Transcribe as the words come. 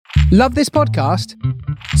Love this podcast?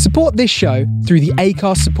 Support this show through the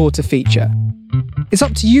Acast supporter feature. It's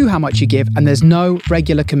up to you how much you give, and there's no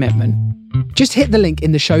regular commitment. Just hit the link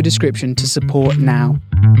in the show description to support now.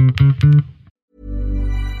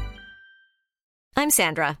 I'm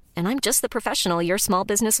Sandra, and I'm just the professional your small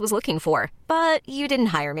business was looking for. But you didn't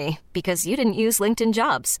hire me because you didn't use LinkedIn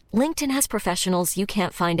Jobs. LinkedIn has professionals you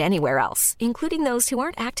can't find anywhere else, including those who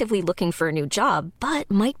aren't actively looking for a new job, but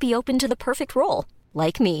might be open to the perfect role,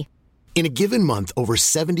 like me. In a given month, over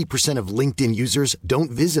 70% of LinkedIn users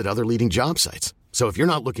don't visit other leading job sites. So if you're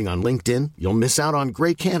not looking on LinkedIn, you'll miss out on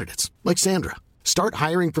great candidates like Sandra. Start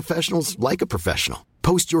hiring professionals like a professional.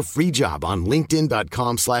 Post your free job on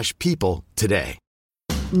linkedin.com/people today.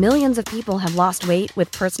 Millions of people have lost weight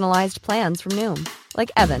with personalized plans from Noom.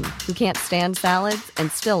 Like Evan, who can't stand salads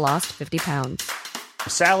and still lost 50 pounds.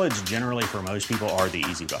 Salads generally for most people are the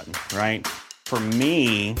easy button, right? For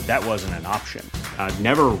me, that wasn't an option. I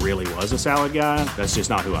never really was a salad guy. That's just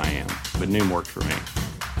not who I am. But Noom worked for me.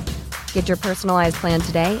 Get your personalized plan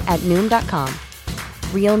today at Noom.com.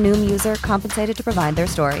 Real Noom user compensated to provide their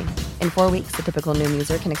story. In 4 weeks, the typical Noom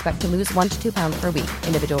user can expect to lose 1 to 2 pounds per week.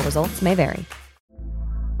 Individual results may vary.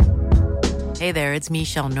 Hey there, it's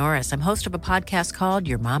Michelle Norris. I'm host of a podcast called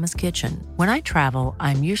Your Mama's Kitchen. When I travel,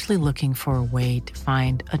 I'm usually looking for a way to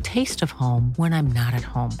find a taste of home when I'm not at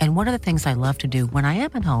home. And one of the things I love to do when I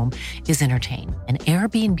am at home is entertain. And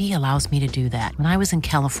Airbnb allows me to do that. When I was in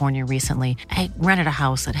California recently, I rented a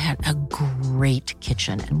house that had a great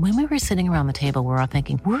kitchen. And when we were sitting around the table, we're all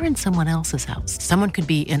thinking, we're in someone else's house. Someone could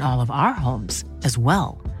be in all of our homes as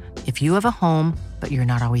well. If you have a home, but you're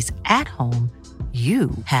not always at home,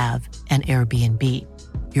 you have an Airbnb.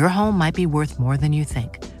 Your home might be worth more than you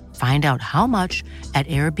think. Find out how much at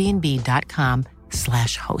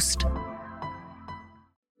airbnb.com/host.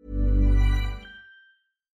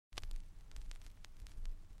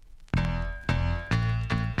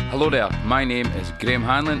 Hello there, my name is Graham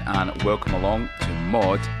Hanlon and welcome along to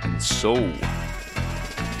Mod and Soul.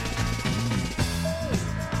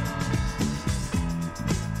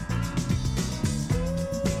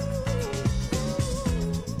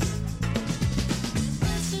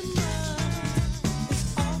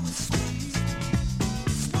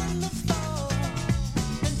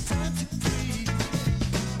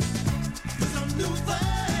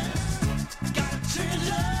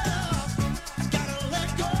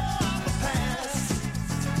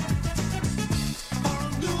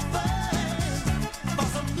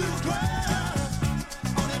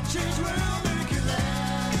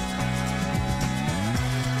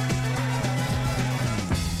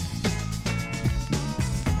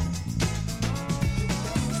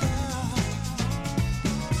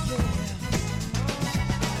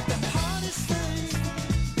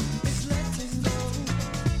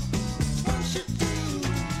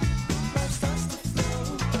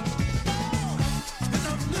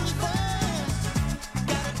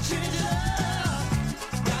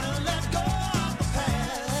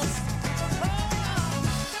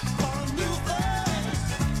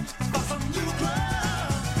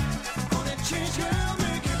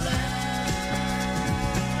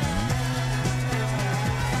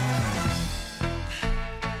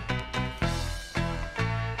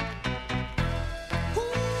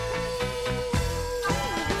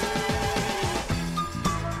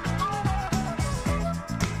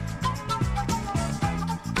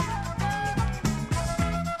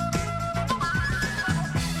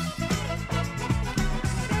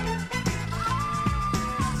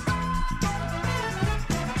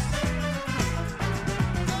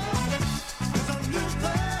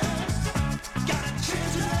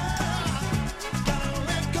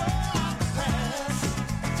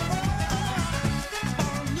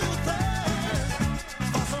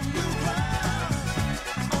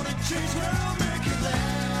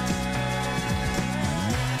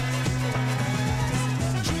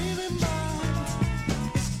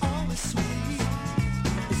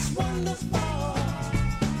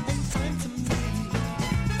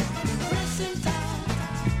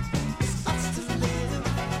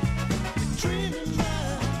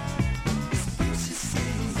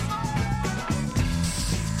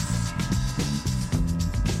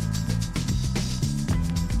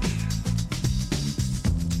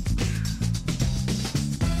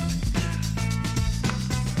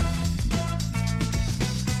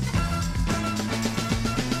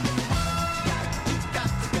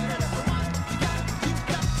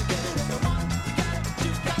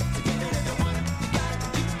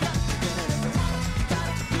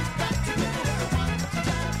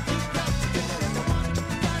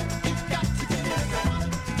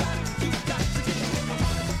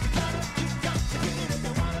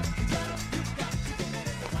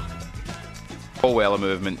 Paul Weller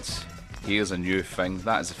movement. Here's a new thing.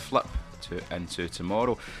 That is a flip into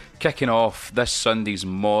tomorrow. Kicking off this Sunday's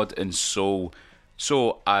Mod and Soul.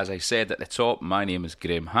 So, as I said at the top, my name is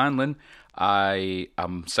Graham Hanlon. I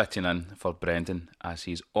am sitting in for Brendan as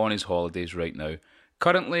he's on his holidays right now.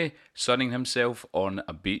 Currently sunning himself on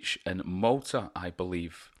a beach in Malta, I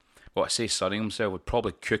believe. Well, I say sunning himself, would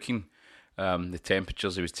probably cooking the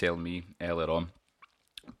temperatures he was telling me earlier on.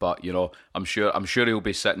 But, you know, I'm sure he'll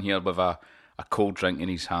be sitting here with a cold drink in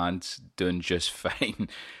his hand, doing just fine.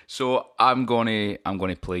 So I'm gonna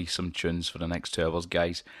play some tunes for the next 2 hours,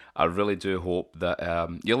 guys. I really do hope that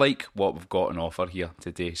you like what we've got on offer here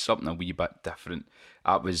today. Something a wee bit different.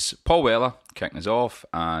 That was Paul Weller kicking us off,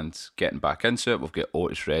 and getting back into it, we've got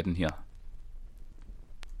Otis Redding here.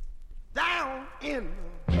 Down in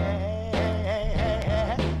the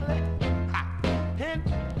valley, in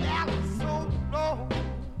Dallas, so low.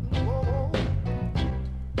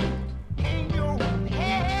 In your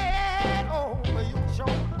head, over your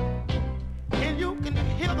shoulder, and you can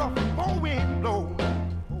hear the wind blow.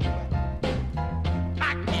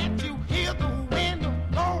 Now can't you hear the wind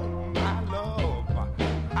blow, my love?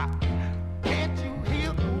 Can't you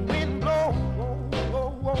hear the wind blow?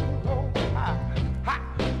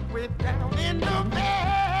 Way down in the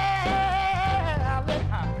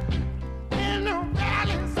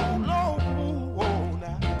valley so low.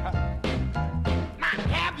 Now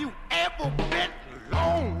have you ever been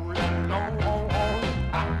lonely? Now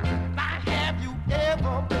have you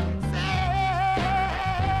ever been sad?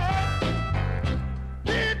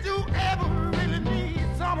 Did you ever really need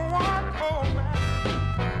someone, oh man,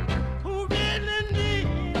 who really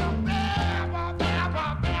need a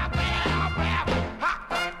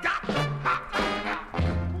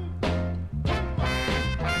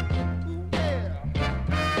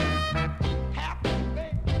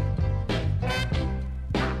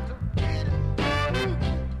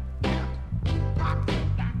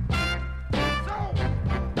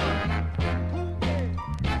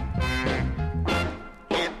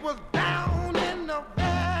It was down in the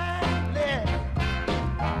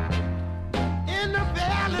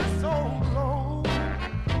valley so low.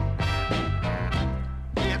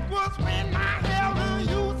 It was when I held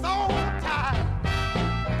you so tight.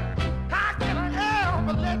 How can I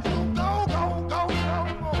ever let you go?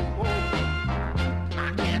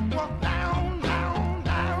 It was down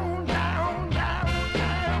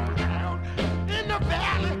in the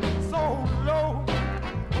valley so low.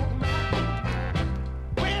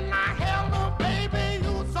 When I held her, baby,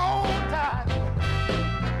 you so tight.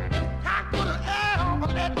 How could I ever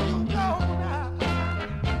let you go now?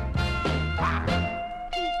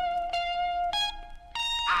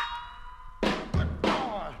 Good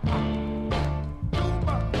Lord. Too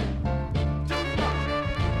much,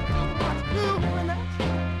 doing it.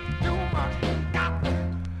 Too much, got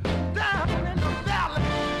down in the valley.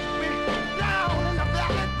 Down in the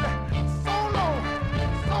valley, so low.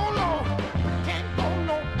 Can't go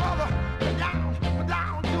no further.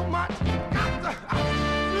 Down too much. Got to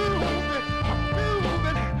move it.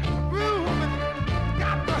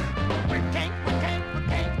 Got to.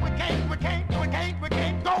 We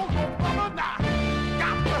can't go no further now.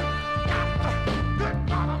 Got to. Good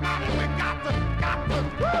God Almighty, we got to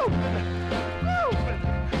move it.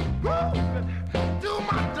 Too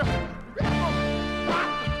much.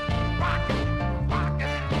 Rock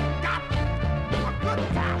it. Got a good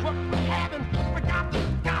time. What we're having, we got to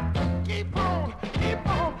keep on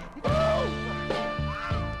moving.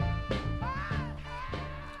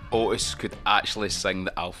 Otis could actually sing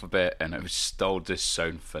the alphabet and it would still just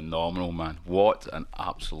sound phenomenal, man. What an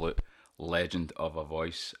absolute legend of a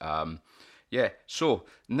voice. So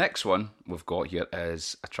next one we've got here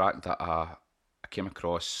is a track that I came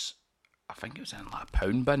across, I think it was in like a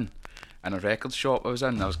pound bin in a record shop I was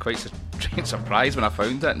in. I was quite surprised when I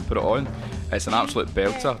found it and put it on. It's an absolute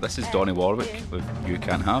belter. This is Donnie Warwick with You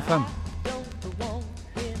Can't Have Him.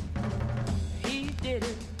 He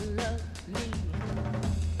didn't love me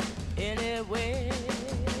anyway.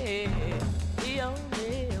 He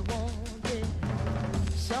only wanted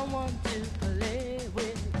someone to play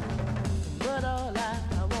with, but all I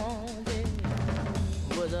wanted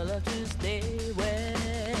was a love to stay with.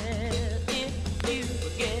 If you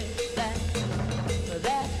get that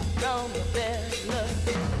from a fella,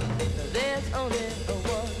 there's only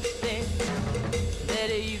one thing that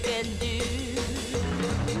you can do.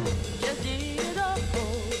 Just dig a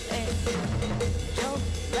hole and jump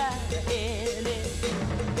right in it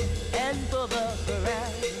and pull the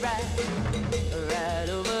ground right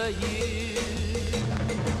over you.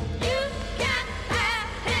 You can't have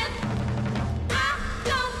him. I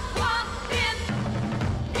don't want him.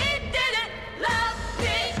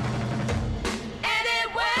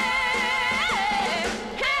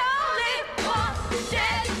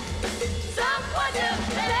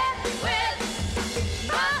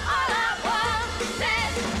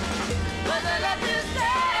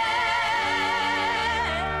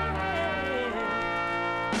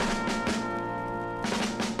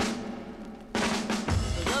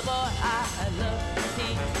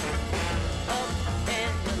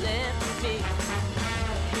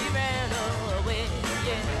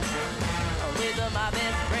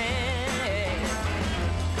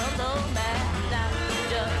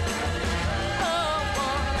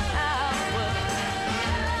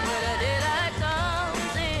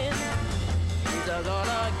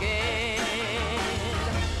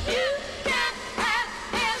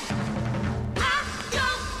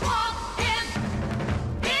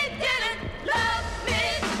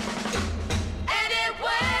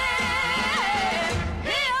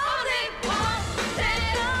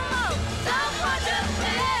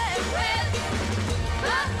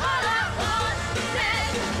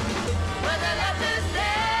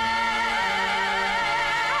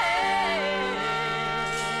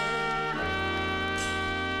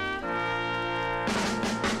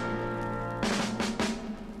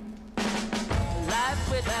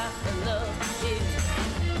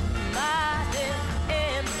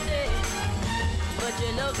 but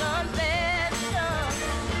you know confession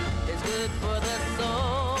is good for the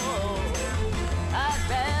soul. I'd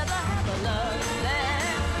rather have a love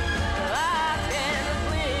that I can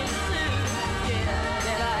cling to, yeah,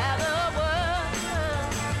 than I have the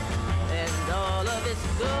world and all of its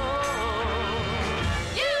gold.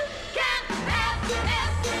 You can't have this.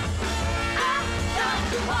 I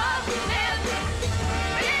don't want this.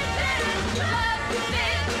 Pretend to love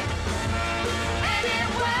this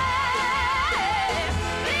anyway.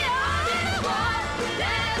 The only one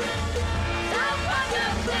that's someone to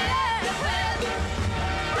play with.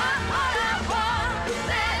 But all I want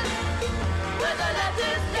is with a love to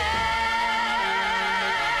stay.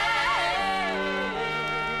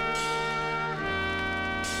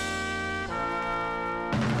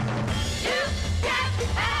 You can't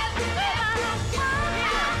have it. I don't want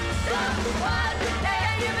it. Someone to play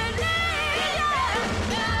you believe.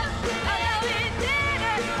 I know we did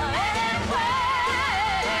it anyway.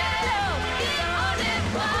 The only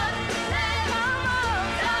one that's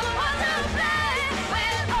someone to play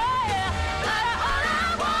with. But all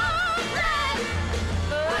I want is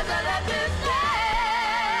with a love to stay.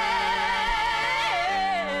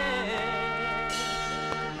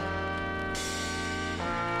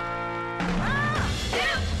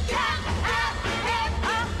 You can't have it.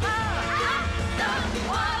 I don't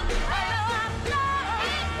want it. I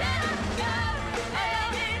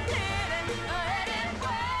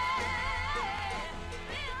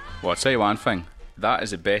Well, I'll tell you one thing. That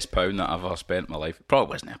is the best pound that I've ever spent in my life.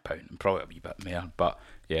 Probably wasn't a pound, probably a wee bit more, but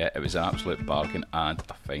yeah, it was an absolute bargain and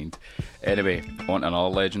a find. Anyway, on to another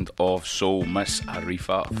legend of soul, Miss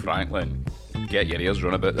Aretha Franklin. Get your ears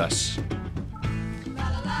run about this.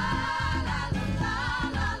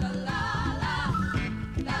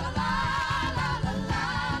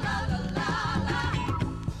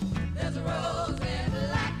 There's a rose in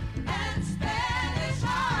black and Spanish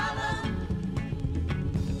Harlem.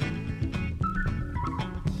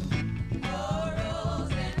 A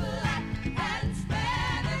rose in black and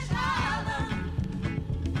Spanish Harlem.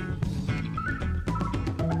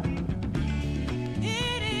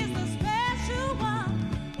 It is a special one.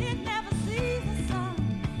 It never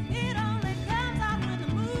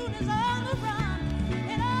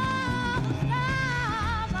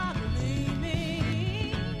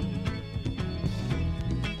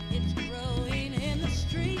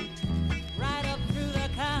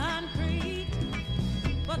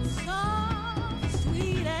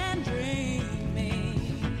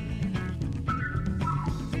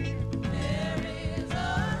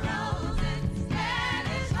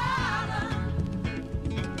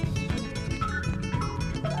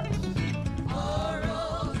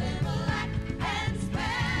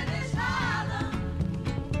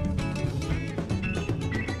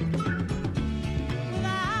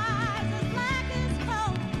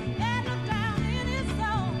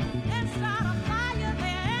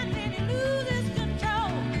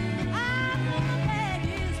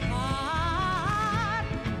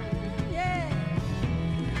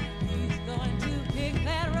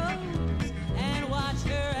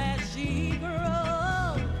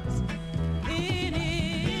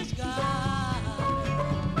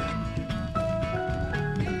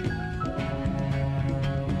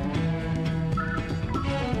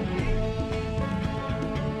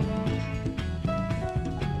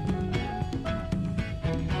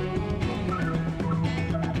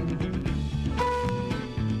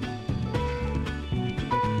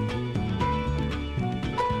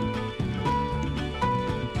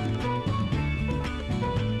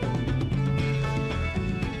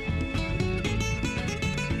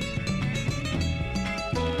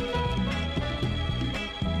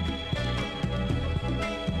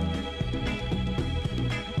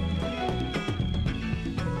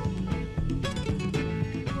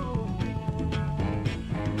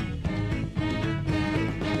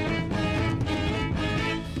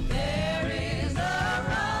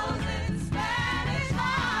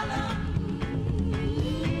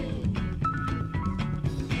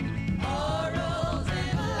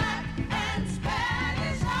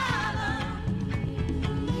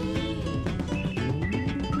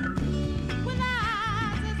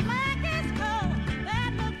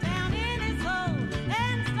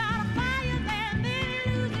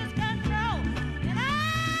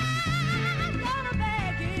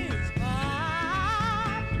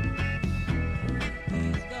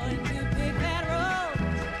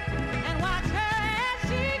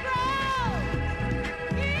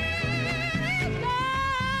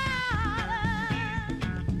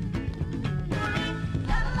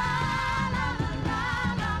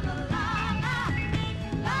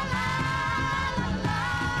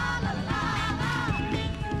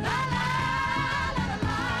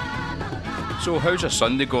So how's your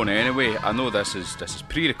Sunday going anyway? I know this is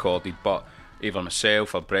pre-recorded, but either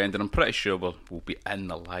myself or Brendan, I'm pretty sure we'll be in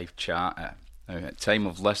the live chat at time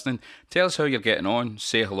of listening. Tell us how you're getting on.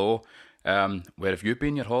 Say hello. Where have you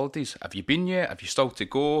been your holidays? Have you been yet? Have you still to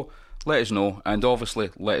go? Let us know, and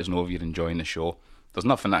obviously let us know if you're enjoying the show. There's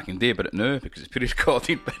nothing I can do about it now because it's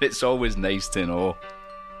pre-recorded, but it's always nice to know.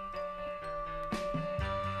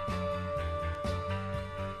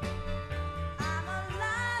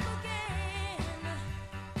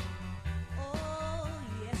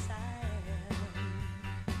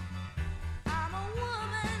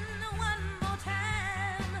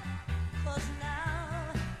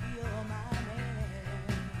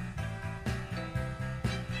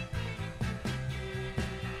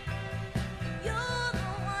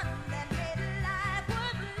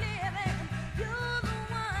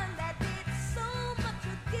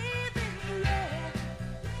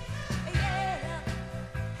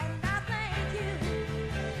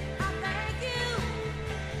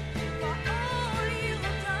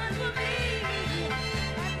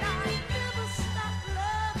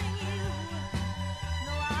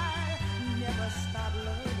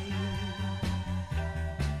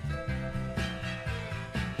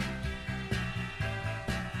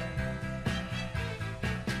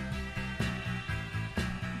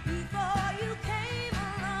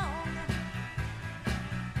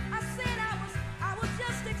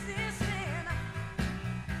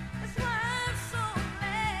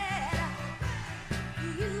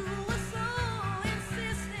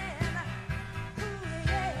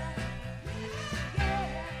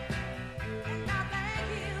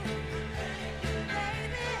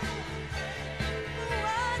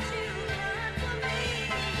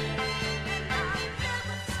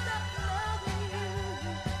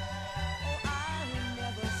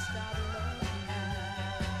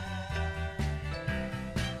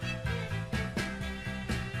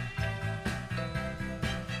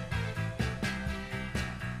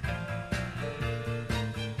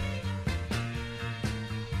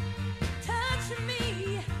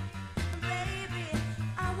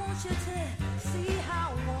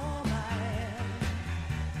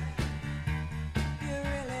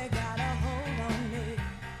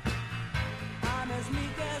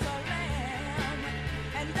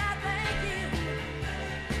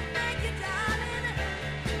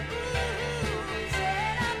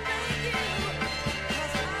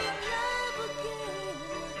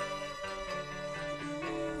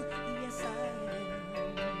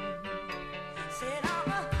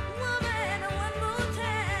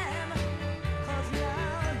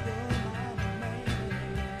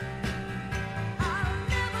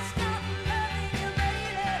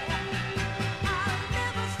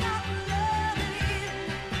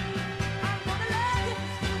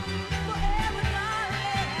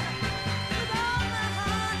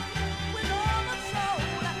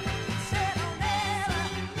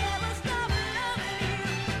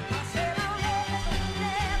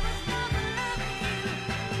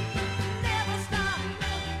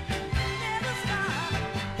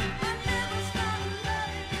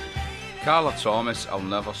 Carla Thomas, I'll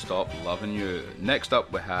Never Stop Loving You. Next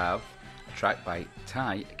up we have a track by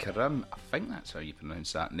Ty Karim. I think that's how you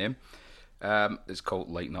pronounce that name. It's called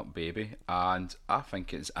Lighten Up Baby, and I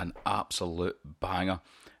think it's an absolute banger.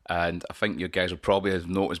 And I think you guys will probably have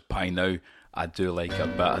noticed by now I do like a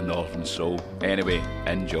bit of Northern Soul. Anyway,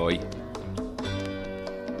 enjoy.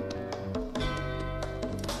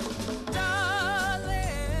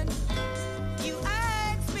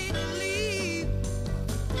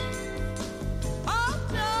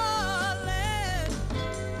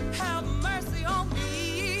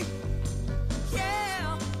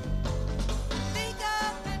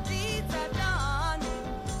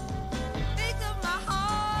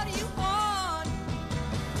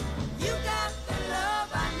 You got the love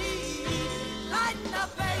I need. Lighten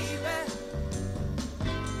up, baby.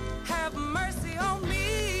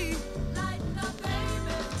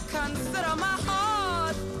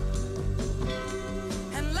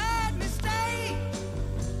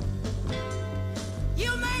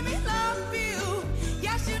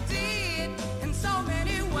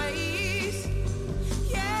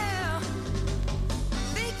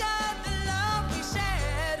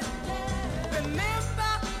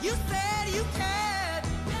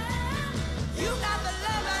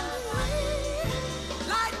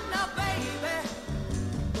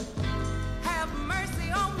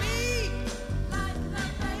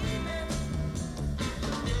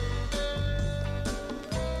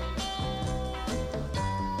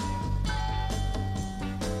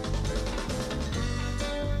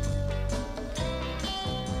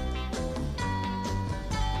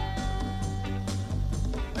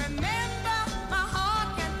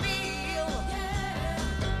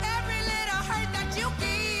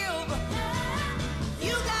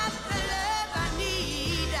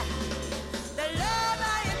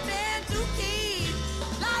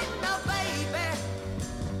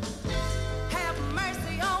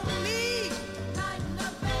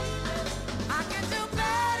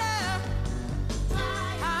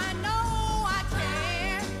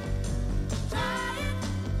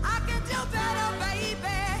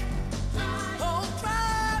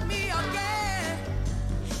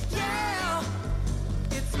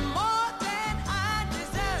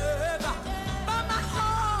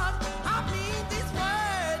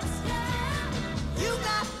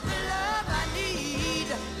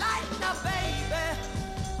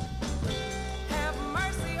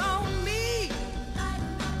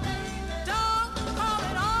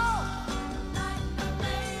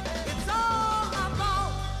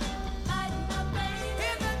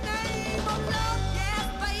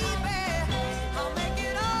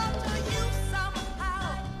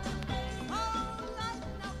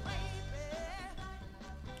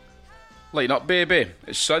 Line up, baby.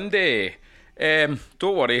 It's Sunday.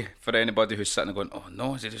 Don't worry for anybody who's sitting there going, oh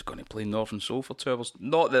no, is he just going to play Northern Soul for 2 hours?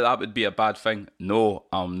 Not that would be a bad thing. No,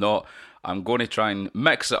 I'm not. I'm going to try and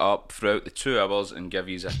mix it up throughout the 2 hours and give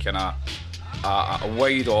you a kind of a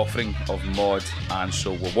wide offering of mod and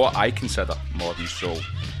soul, well, what I consider modern soul.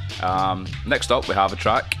 Next up, we have a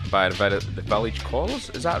track by the Village Callers.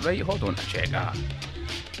 Is that right? Hold on to check that.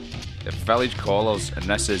 The Village Callers, and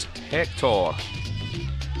this is Hector.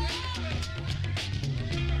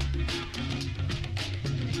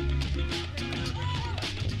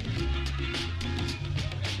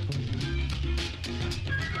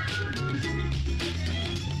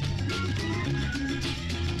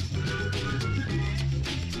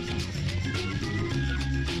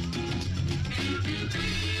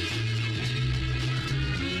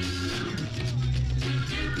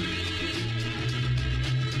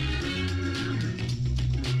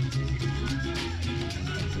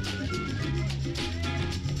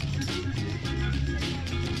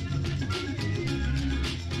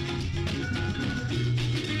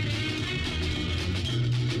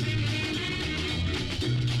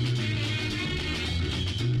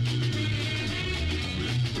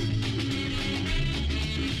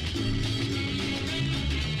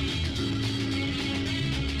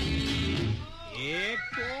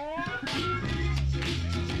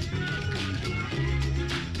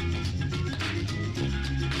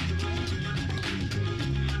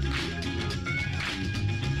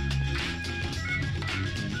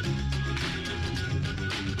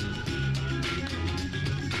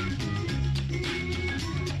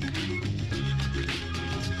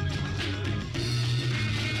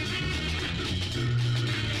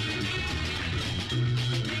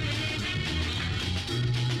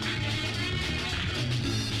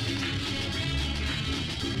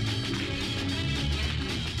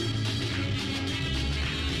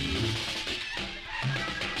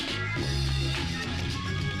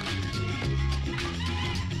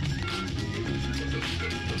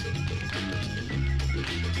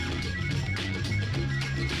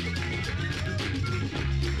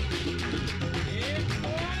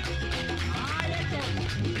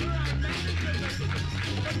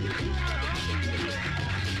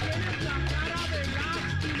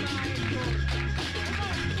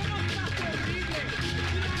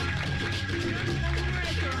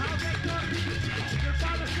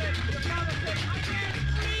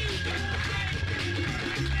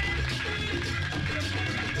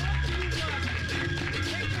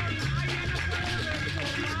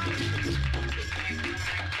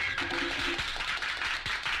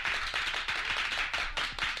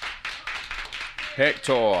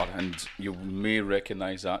 Hector, and you may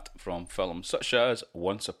recognise that from films such as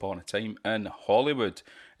Once Upon a Time in Hollywood.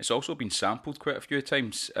 It's also been sampled quite a few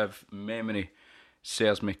times, if memory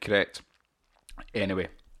serves me correct. Anyway,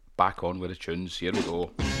 back on with the tunes. Here we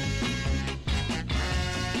go.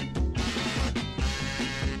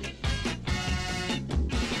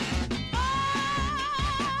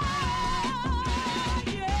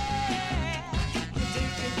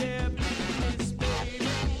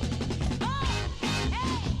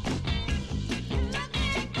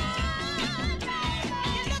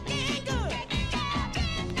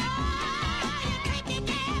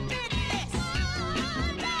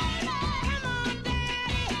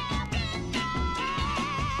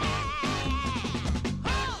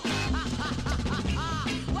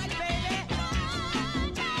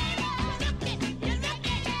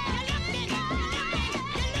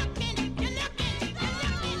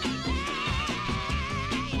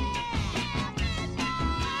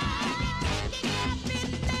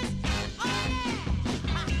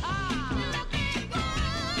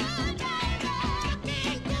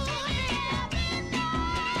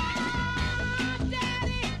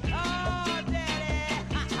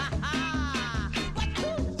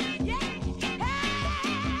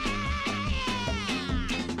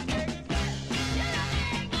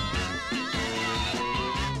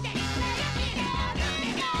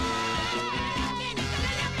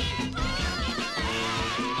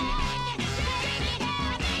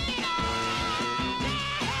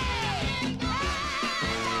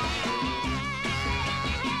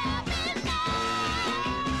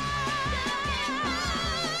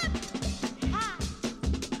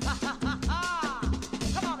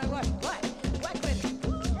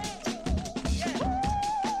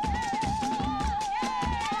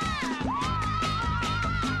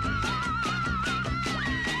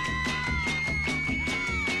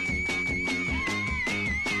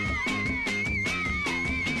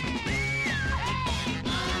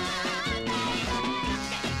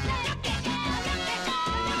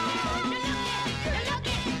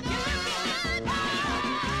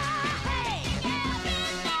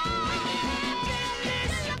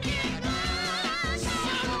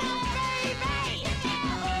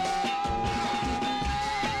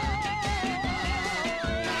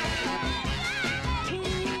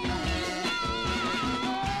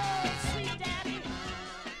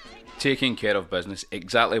 taking care of business,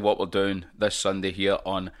 exactly what we're doing this Sunday here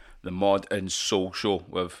on the Mod and Soul Show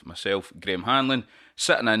with myself, Graham Hanlon,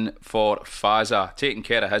 sitting in for Fazza, taking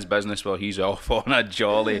care of his business while he's off on a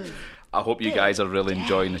jolly. I hope you guys are really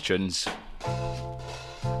enjoying the tunes.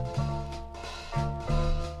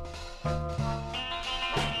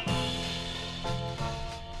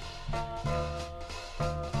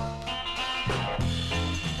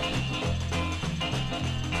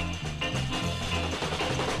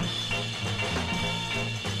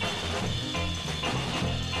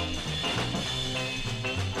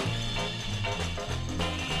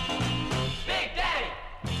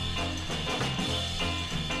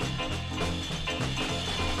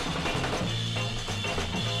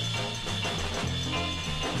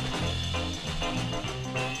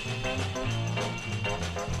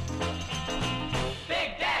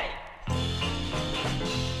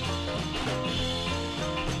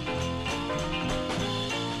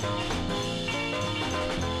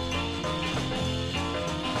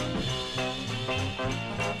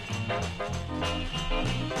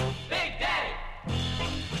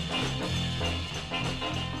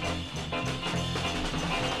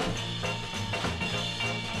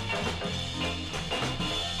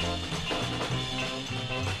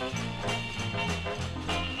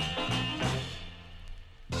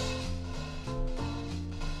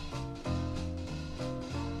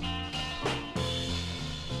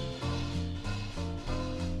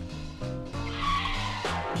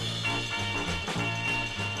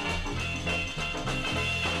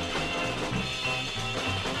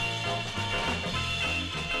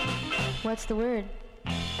 What's the word?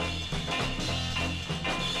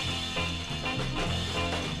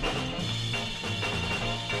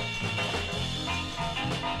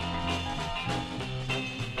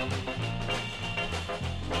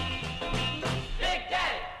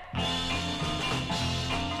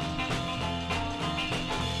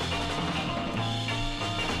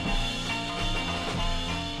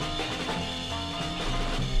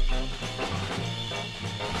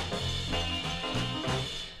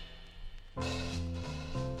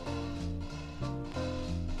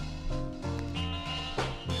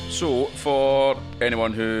 So, for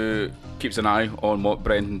anyone who keeps an eye on what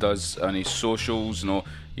Brendan does on his socials, you know,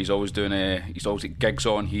 he's always got gigs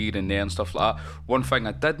on here and there and stuff like that. One thing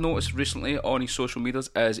I did notice recently on his social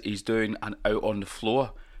medias is he's doing an Out on the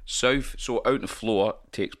Floor South. So, Out on the Floor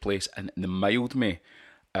takes place in the Mildmay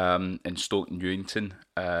in Stoke Newington,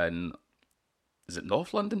 and is it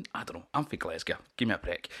North London? I don't know. I'm from Glasgow. Give me a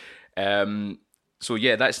break. So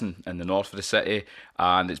yeah, that's in the north of the city,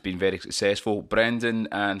 and it's been very successful. Brendan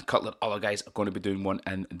and a couple of other guys are going to be doing one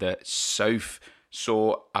in the south.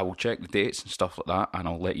 So I will check the dates and stuff like that, and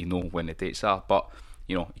I'll let you know when the dates are. But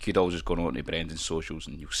you know, you could always just go on to Brendan's socials,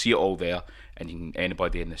 and you'll see it all there. And you can,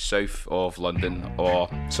 anybody in the south of London or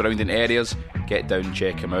surrounding areas, get down and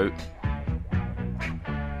check him out.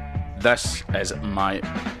 This is my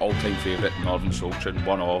all-time favourite Northern Soul tune,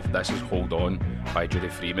 one of. This is Hold On by Judy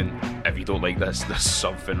Freeman. If you don't like this, there's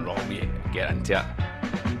something wrong with you. Get into it.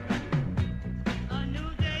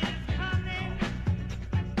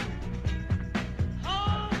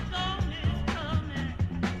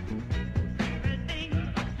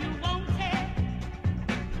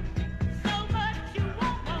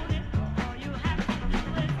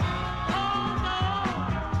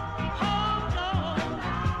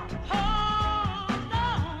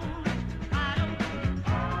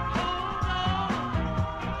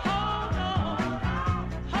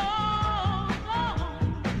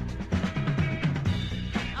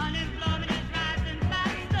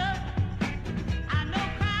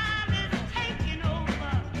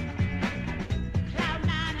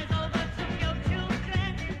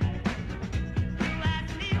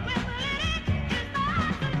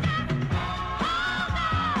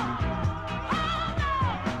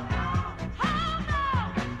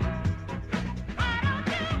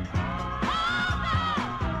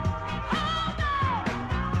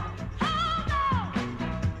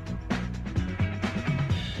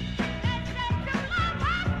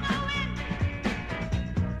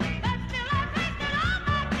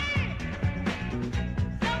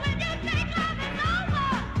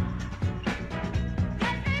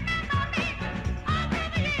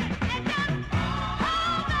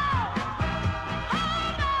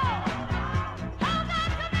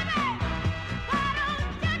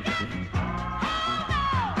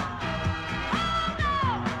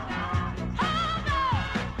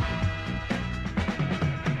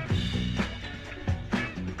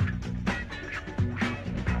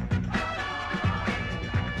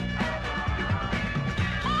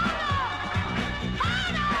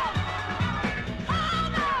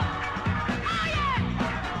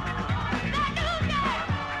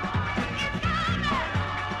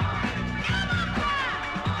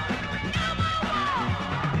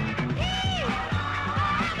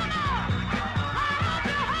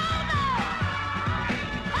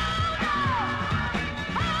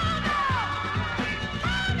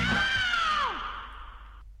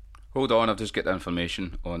 Hold on, I've just got the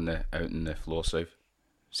information on the Out on the Floor South.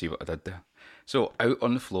 See what I did there. So, Out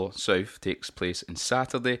on the Floor South takes place on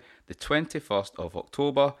Saturday, the 21st of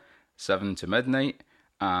October, 7 to midnight,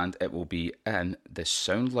 and it will be in the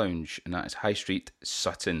Sound Lounge, and that is High Street,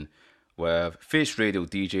 Sutton, with Face Radio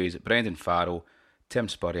DJs Brendan Farrell, Tim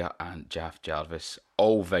Spurrier, and Jaff Jarvis.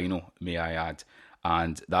 All vinyl, may I add.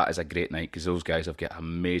 And that is a great night because those guys have got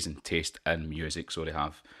amazing taste in music, so they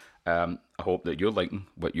have. I hope that you're liking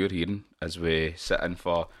what you're hearing as we sit in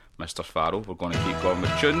for Mr. Farrell. We're going to keep going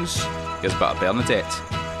with tunes. Here's a bit of Bernadette.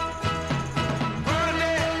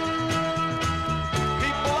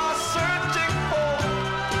 People are searching for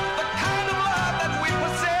the kind of love that we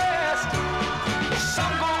possessed.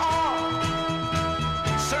 Some go on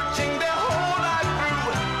searching their whole life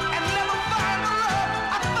through and never find the love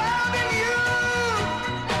I found in you.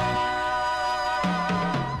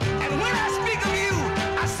 And when I speak of you,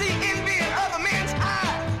 I see envy in other men's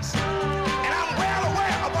eyes, and I'm well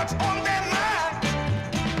aware of what's on their minds.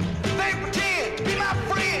 They pretend to be my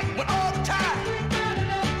friend when all the time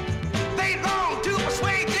they long to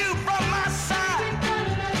persuade you from my side.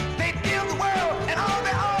 They build the world and all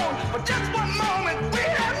their own, but just one moment we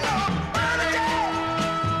have no Bernadette.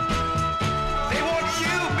 They want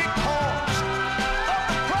you because of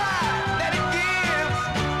the pride that it gives,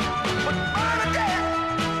 but Bernadette,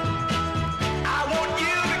 I want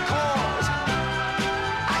you because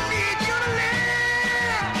I need you to live.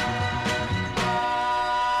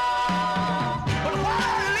 But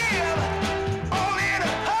while I live only to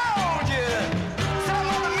hold you, some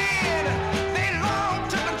other men, they long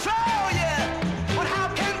to control you. But how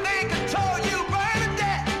can they control you,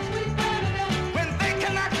 Bernadette, when they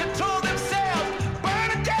cannot control themselves?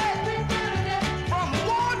 Bernadette, from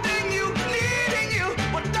wanting you, needing you,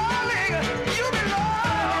 but darling, you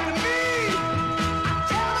belong to me. I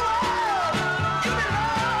tell the world, you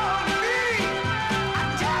belong to me. I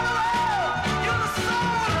tell the world, you're the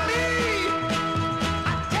soul of me.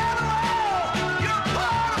 I tell the world, you're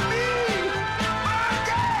part of me.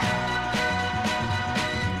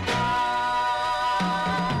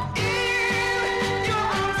 In your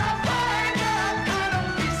arms I find that kind of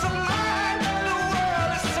peace of mind the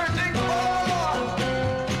world is searching for.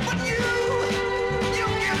 But you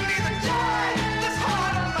give me the joy this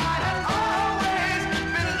heart of mine has always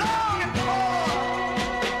been longing for.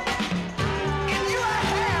 In you I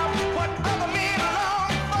have what other men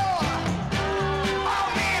long for. All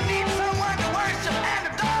men need someone to worship and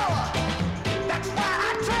adore. That's why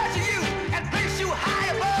I treasure you and place you high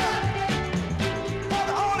above. For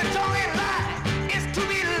the only joy in life is to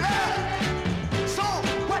be loved. So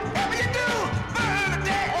whatever you do,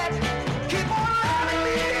 Bernadette, keep on loving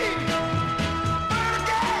me.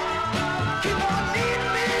 Bernadette, keep on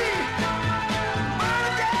needing me.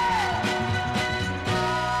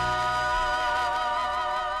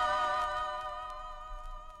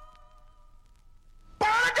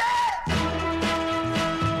 Bernadette,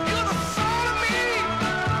 you're the soul of me,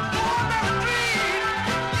 more than a dream.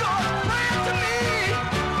 You're a friend to me,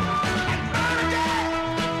 and Bernadette,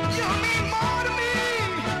 you mean more to me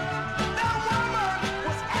than woman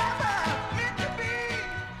was ever meant to be.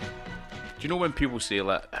 Do you know when people say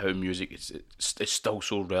like how music is still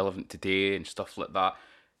so relevant today and stuff like that?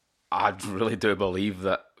 I really do believe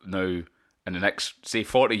that now in the next, say,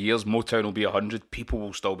 40 years, Motown will be 100. People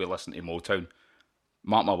will still be listening to Motown.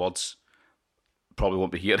 Mark my words. Probably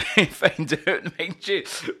won't be here to find out, mind you.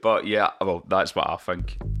 But yeah, well, that's what I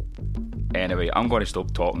think. Anyway, I'm going to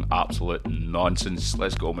stop talking absolute nonsense.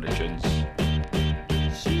 Let's go on with the tunes.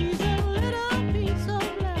 She's a little piece of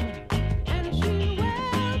love, and she's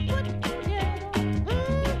well put together.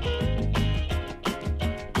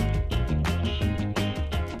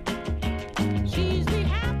 She's the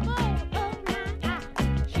apple of my eye.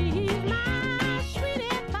 She's my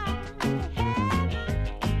sweetie pie.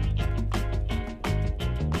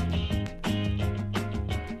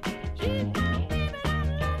 She's my baby, I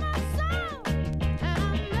love my soul, and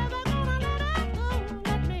I'm never gonna let her go.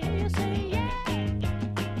 Let me say yes.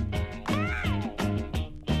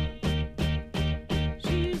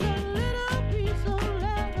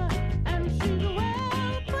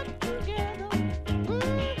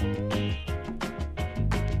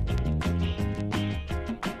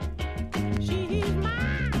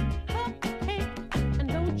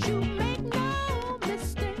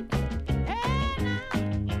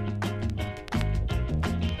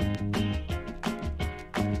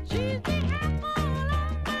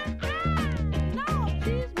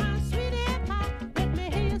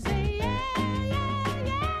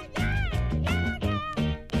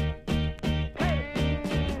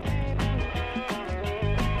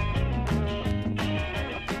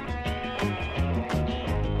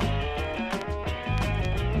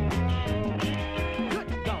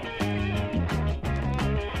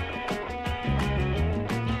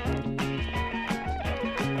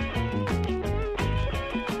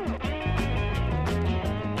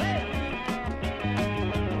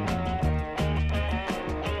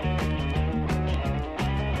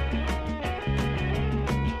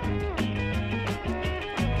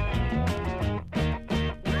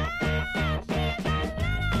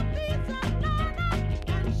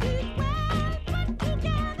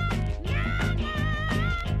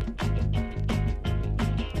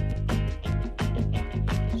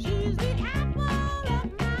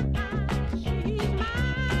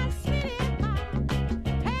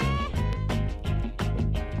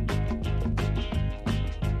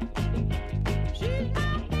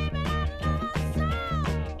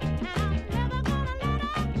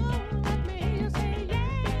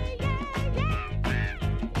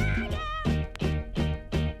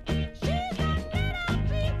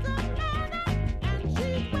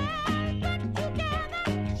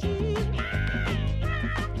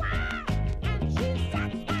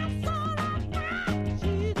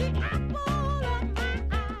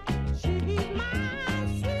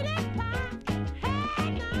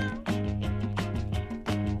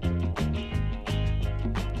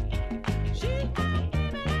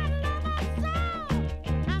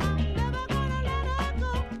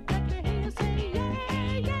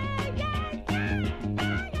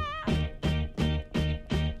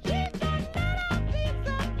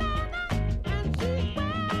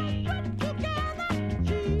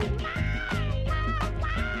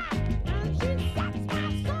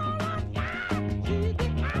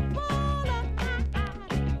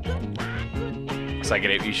 It's a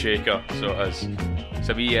great wee shaker, so it is. It's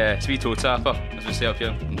a wee toe tapper, as we say up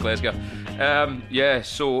here in Glasgow.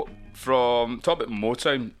 So from top of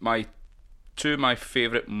Motown, two of my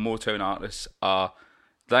favourite Motown artists are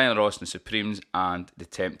Diana Ross and the Supremes and The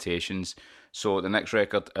Temptations. So the next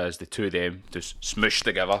record is the two of them just smooshed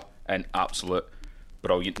together in absolute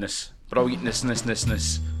brilliantness.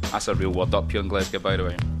 Brilliantness. That's a real word up here in Glasgow, by the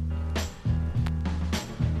way.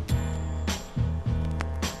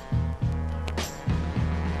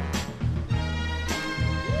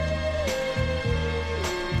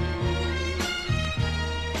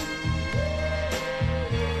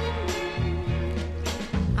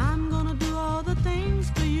 I'm gonna do all the things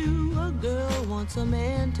for you a girl wants a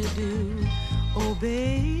man to do. Oh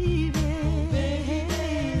baby,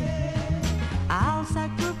 I'll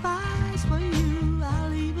sacrifice for you,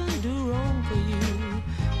 I'll even do wrong for you.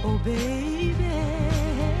 Oh baby,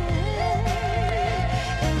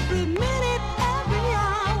 every minute, every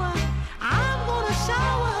hour, I'm gonna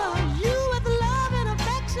shower you with love and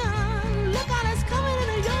affection. Look out, it's coming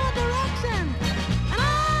in your direction.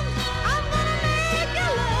 And I'm gonna make you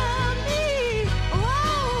love me.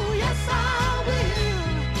 Oh, yes I will.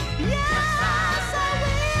 Yes I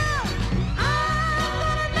will. I'm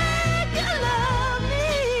gonna make you love me.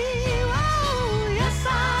 Oh, yes I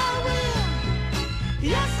will.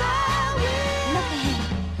 Yes I will. Look ahead,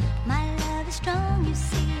 my love is strong, you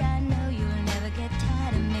see. I know you'll never get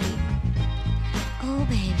tired of me. Oh,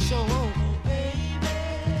 baby.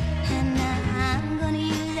 And I'm gonna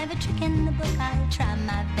use every trick in the book. I'll try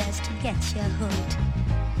my best to get you hooked.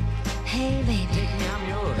 Hey, baby. Take me, I'm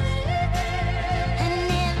yours.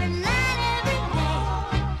 And every night, every day,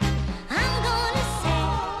 I'm gonna say,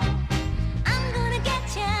 I'm gonna get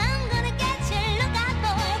you, look out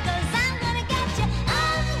boy, 'cause I'm gonna get you,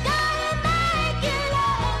 I'm gonna make you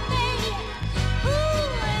love me. Ooh,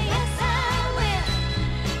 yes I will,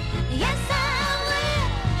 yes I will,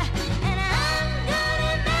 and I'm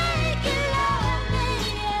gonna make you love me.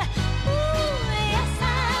 Ooh, yes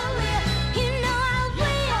I will, you know I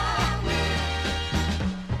will.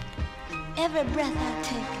 Every breath I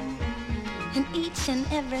take, and each and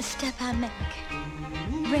every step I make,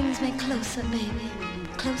 brings me closer, baby,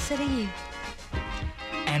 closer to you.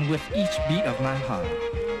 And with each beat of my heart,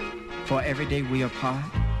 for every day we apart,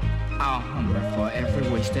 I'll hunger for every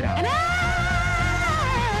wasted hour. And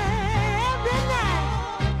every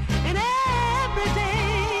night and every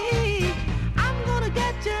day, I'm gonna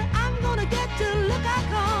get you, look out,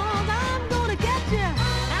 'cause I'm gonna get you.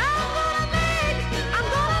 I'm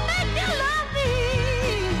gonna make you love me.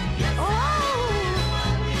 Oh,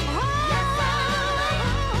 yes I will.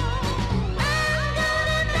 I'm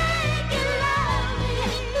gonna make you love me.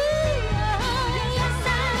 Ooh, yes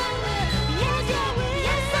I will. Yes I will.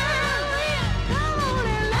 Yes I will. Come on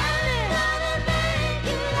and love me. I'm gonna make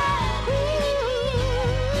you love me.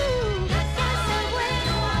 Ooh, yes I will.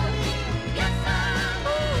 Yes I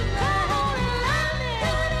will. Come on and love me.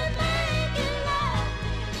 I'm gonna make you love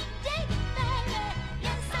me. Dig it, baby.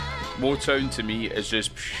 Yes I will. Motown to me is just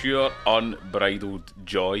pure unbridled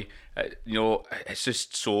joy. It's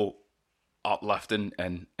just so uplifting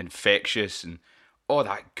and infectious and all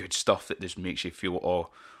that good stuff that just makes you feel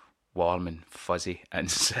all warm and fuzzy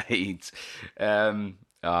inside.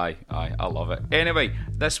 I love it. Anyway,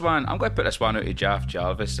 this one, I'm going to put this one out to Jaff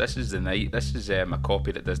Jarvis. This is The Night. This is a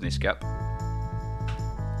copy that doesn't skip.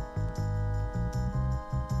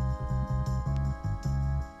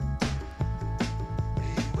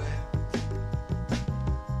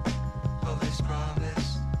 Of this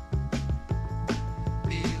promise,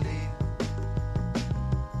 believe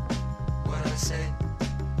what I say.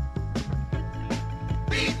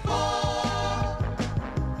 Before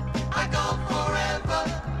I go forever,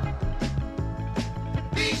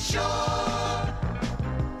 be sure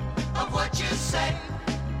of what you say.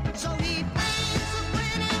 So he paints a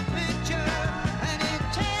pretty picture, and he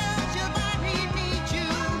tells you that he needs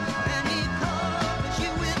you, and he covers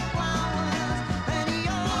you with flowers, and he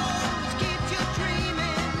always keeps you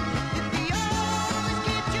dreaming. If he always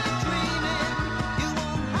keeps you dreaming, you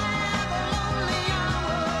won't have a lonely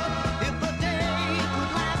hour. If a day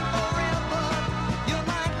could last forever, you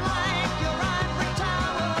might like your ivory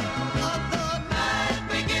tower. But the night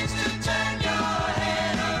begins to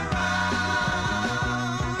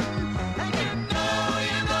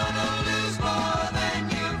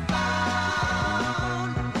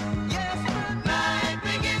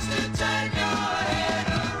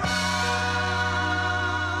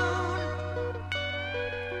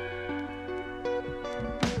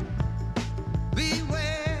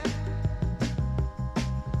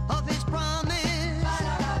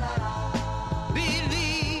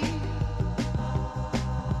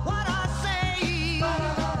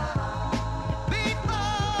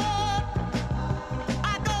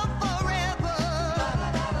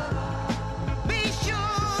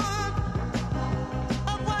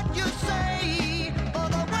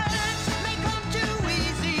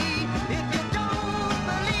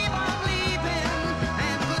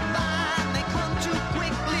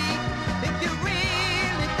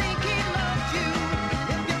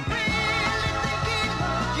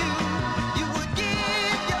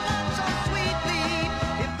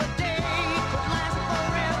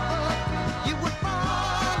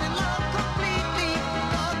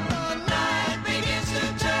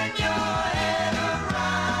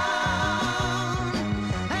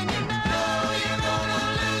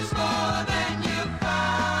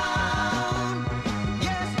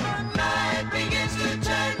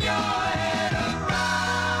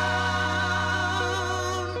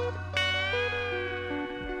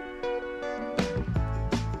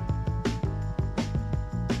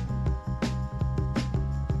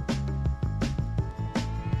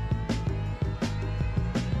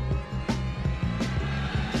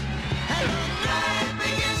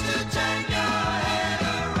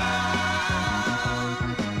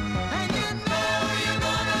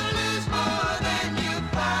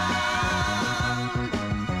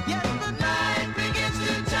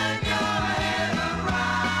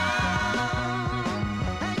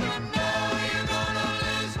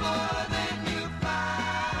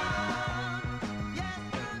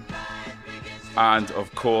And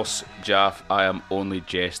of course, Jaff, I am only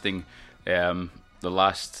jesting. The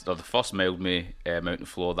first Mild May Mountain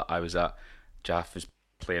Floor that I was at, Jaff was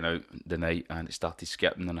playing out the night and it started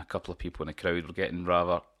skipping, and a couple of people in the crowd were getting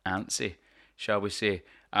rather antsy, shall we say.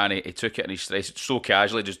 And he took it and he stressed it so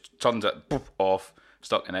casually, just turned it off,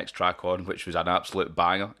 stuck the next track on, which was an absolute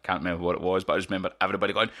banger. I can't remember what it was, but I just remember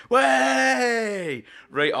everybody going, "Way!"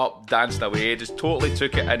 right up, danced away, just totally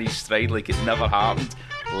took it in his stride like it never happened.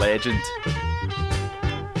 Legend.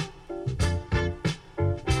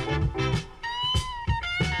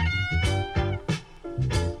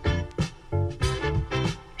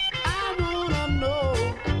 I wanna know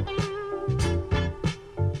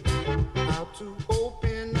how to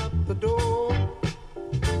open up the door.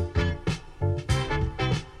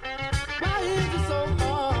 Why is it so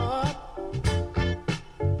hard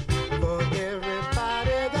for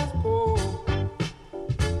everybody that's poor?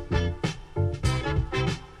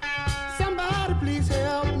 Somebody please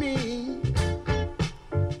help me.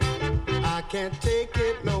 I can't take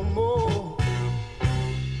it no more.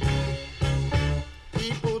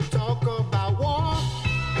 People talk about war,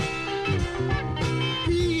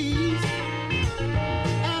 peace,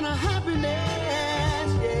 and a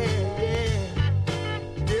happiness, yeah.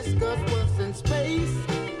 Discuss what's in space,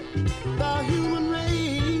 the human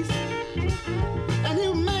race, and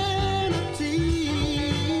humanity.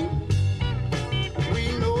 We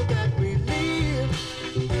know that we live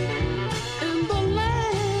in the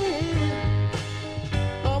land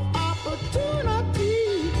of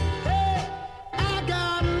opportunity. Hey, I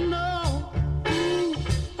gotta know who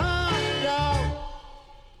are y'all.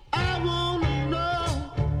 I wanna know,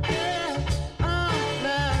 yeah,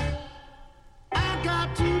 now. I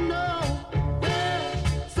got to know,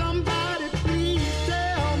 yeah. Somebody please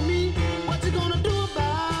tell me what you gonna do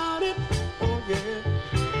about it. Oh yeah.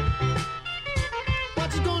 What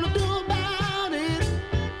you gonna do about it?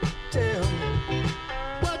 Tell me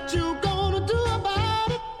what you gonna do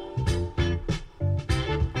about it.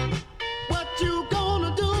 What you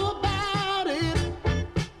gonna do about it?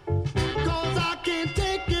 'Cause I can't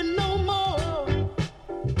take it no more.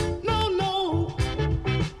 No, no,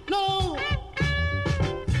 no.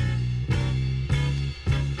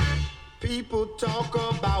 People talk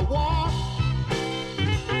about war,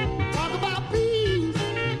 talk about peace,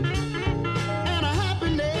 and a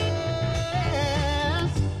happiness.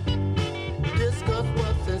 Discuss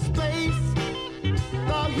what's in space,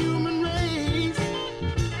 the human race,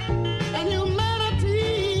 and humanity.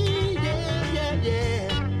 Yeah.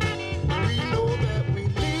 We know that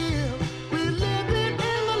we're living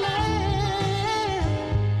in the land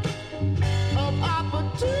of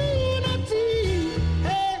opportunity.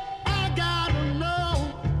 Hey, I gotta know,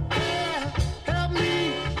 yeah, help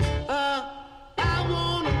me. I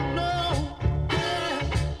wanna know, yeah,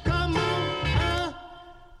 come on,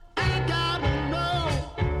 I gotta know,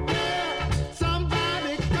 yeah,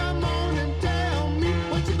 somebody come on and tell me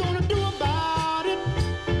what you gonna do about it.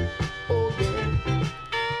 Oh yeah,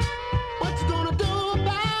 what you gonna do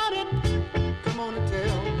about it? Come on and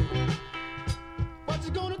tell me what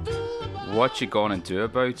you gonna do about it. What you gonna do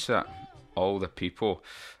about it? All the people.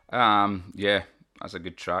 Yeah, that's a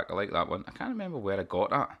good track. I like that one. I can't remember where I got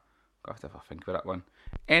that. Got to have a think about that one.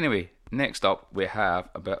 Anyway, next up we have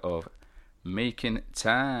a bit of Making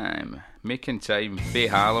Time. Making Time, Faye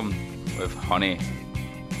Hallam with Honey.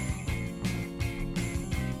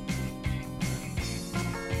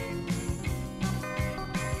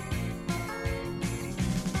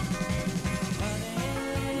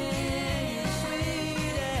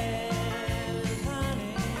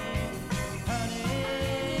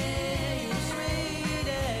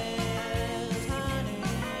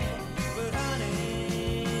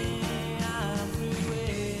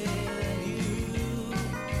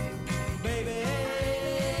 Baby,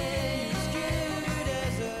 it's good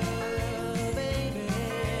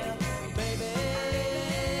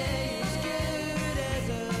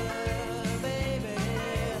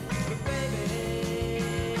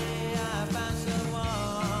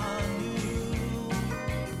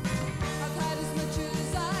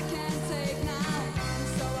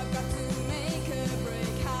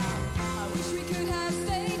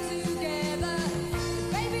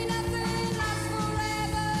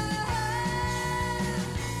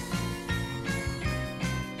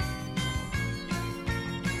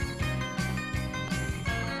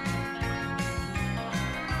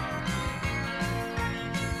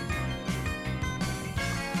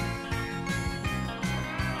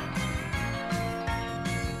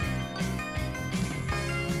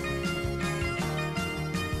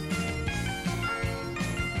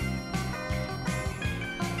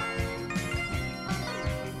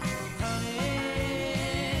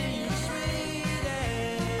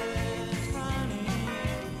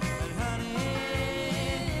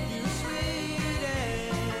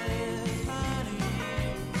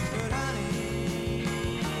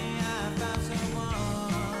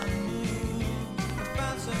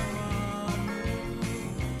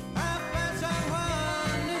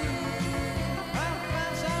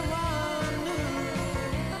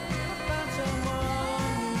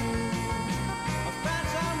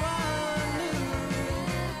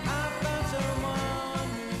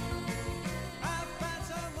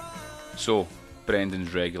So,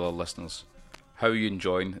 Brendan's regular listeners, how are you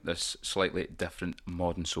enjoying this slightly different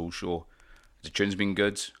Modern Soul show? Has the tunes been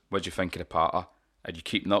good? What do you think of the patter? Are you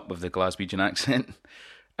keeping up with the Glaswegian accent?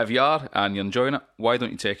 If you are and you're enjoying it, why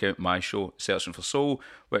don't you check out my show, Searching for Soul,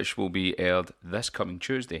 which will be aired this coming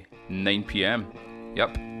Tuesday, 9 PM.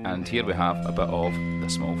 Yep, and here we have a bit of The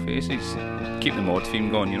Small Faces. Keep the mod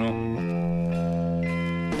theme going, you know.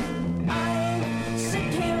 I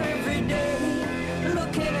sit here every day,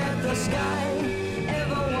 looking at the sky,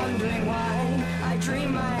 ever wondering why I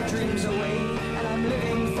dream my dreams away, and I'm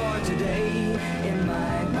living for today in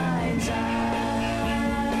my mind's eye.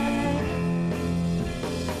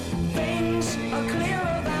 Things are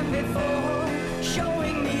clearer than before,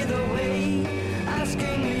 showing me the way,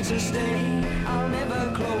 asking me to stay. I'll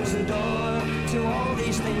never close the door to all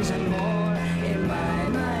these things and more in my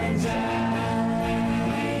mind's eye.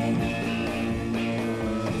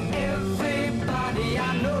 Everybody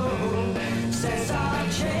I know says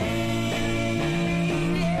I've changed,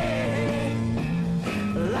 yeah.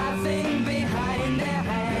 Laughing behind their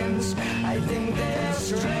hands, I think they're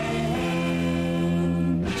strange.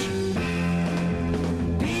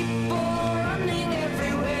 People running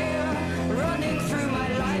everywhere, running through my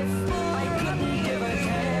life. I couldn't give a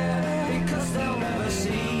care, because they'll never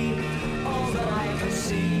see all that I can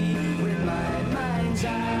see with my mind's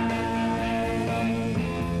eye.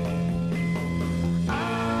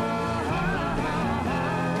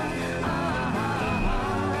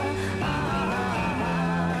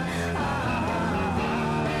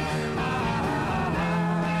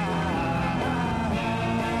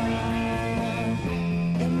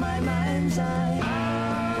 In my mind's eye.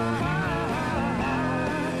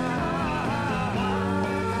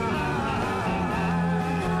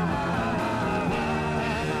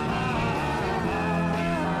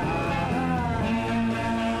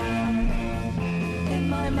 In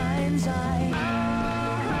my mind's eye.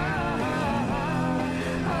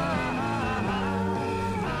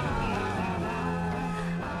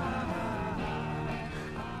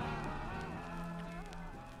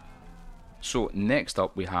 So next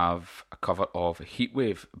up we have a cover of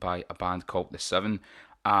Heatwave by a band called The Seven.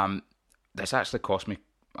 This actually cost me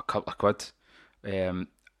a couple of quid. I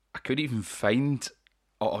couldn't even find it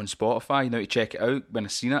on Spotify now to check it out when I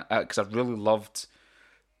seen it, because I really loved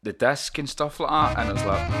the disc and stuff like that, and it was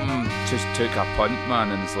like, just took a punt,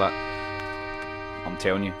 man, and it's like, I'm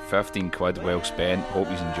telling you, 15 quid well spent. Hope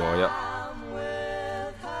you enjoy it.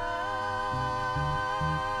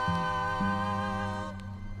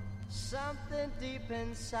 Something deep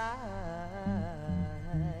inside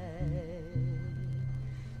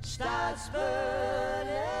starts burning,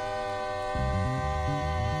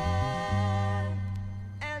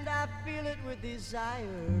 and I feel it with desire.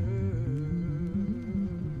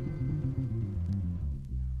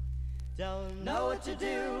 Don't know what to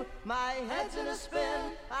do, my head's in a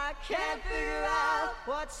spin, I can't figure out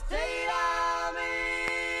what state I'm in.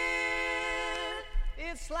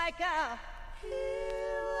 It's like a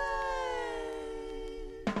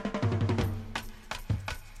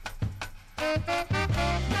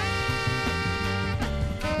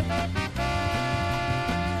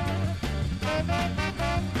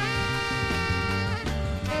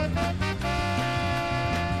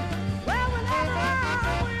well, whenever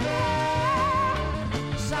I'm with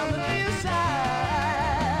you, something inside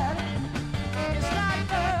is not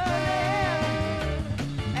burning,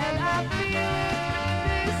 and I feel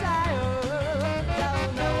desire.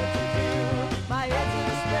 Don't know what to do, my head's in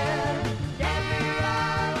a spin, can't figure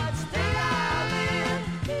out what state I'm in.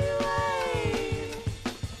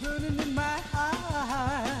 Burning in my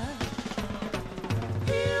heart,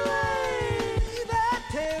 that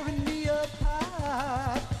tearing me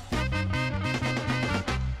apart.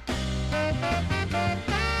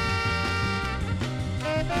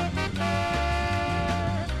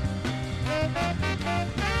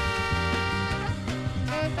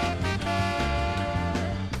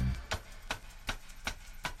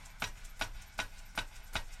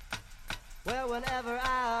 Well, whenever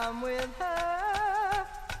I'm with her,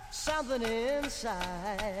 something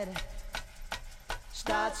inside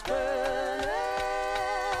starts burning,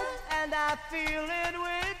 and I feel it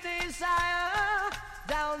with desire.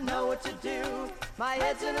 Don't know what to do, my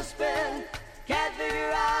head's in a spin, can't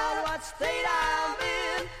figure out what state I'm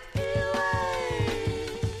in.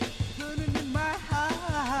 Burning in my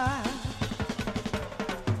heart,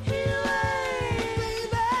 baby,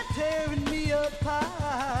 tearing me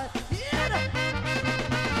apart.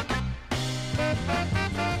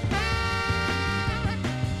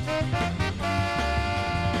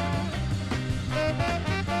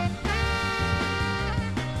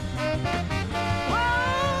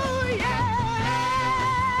 Oh, yeah.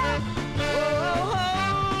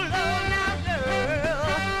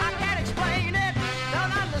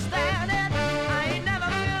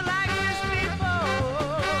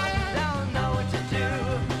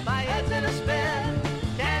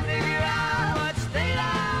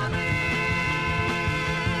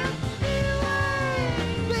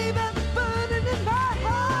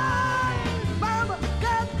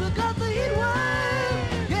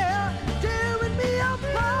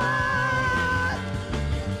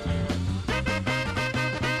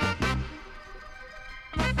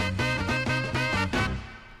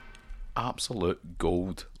 absolute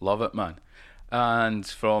gold. Love it, man. And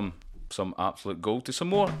from some absolute gold to some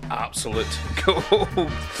more absolute gold.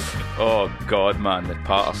 Oh God, man, the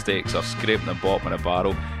Patter Stakes are scraping the bottom of the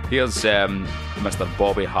barrel. Here's Mr.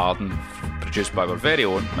 Bobby Harden, produced by our very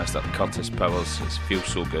own Mr. Curtis Powers. It feels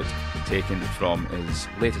so good, taken from his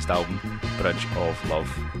latest album, Bridge of Love.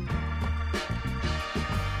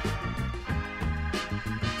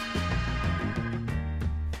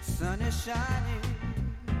 Sun is shining,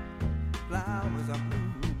 flowers are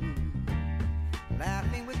blooming,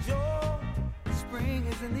 laughing with joy, spring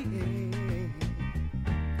is in the air,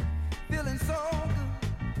 feeling so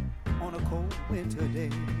good on a cold winter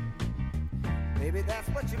day. Baby, that's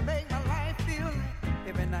what you make my life feel like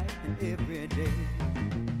every night and every day.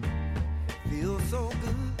 Feels so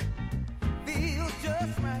good, feels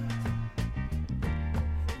just right.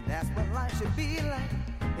 That's what life should be like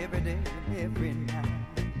every day and every night.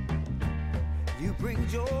 You bring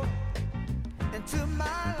joy into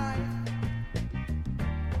my life.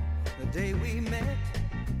 The day we met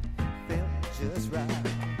felt just right.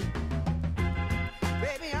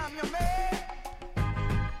 Baby, I'm your man.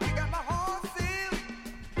 You got my heart sealed.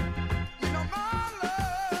 You know my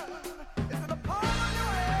love is in the palm of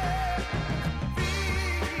your hand.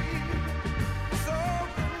 Feel so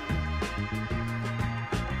good.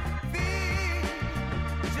 Feel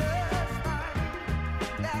just right.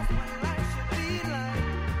 That's what life should be like.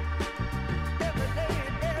 Every day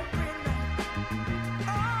and every night.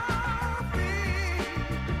 Oh, feel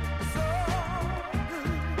so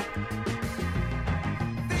good.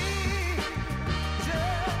 Feel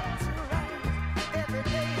just right. Every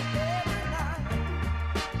day and every night.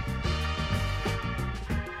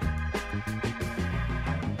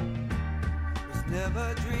 Was never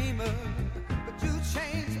a dreamer, but you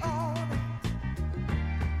changed all that.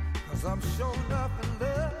 'Cause I'm sure enough in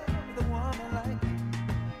love with a woman like you.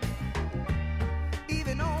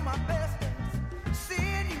 Even on my best days,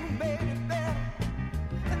 seeing you made it better.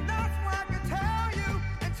 And that's why I can tell you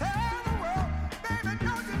and tell the world, baby,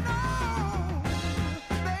 don't you know?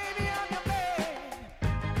 Baby, I'm your man.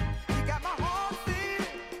 You got my heart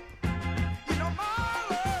sealed. You know my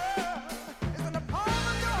love is in the palm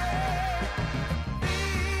of your hand.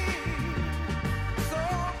 Feel so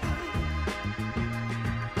good.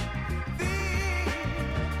 Feel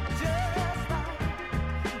just right.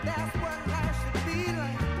 That's what life should be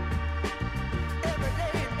like. Every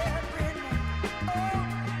day and every night. Oh,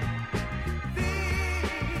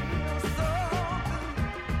 feel so good.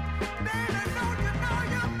 Baby, don't you know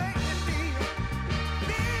you make me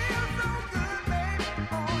feel so good, baby.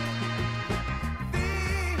 Oh,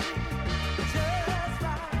 feel just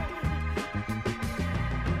right.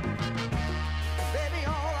 Baby,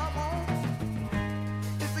 all I want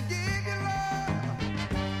is to give you love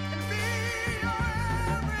and be your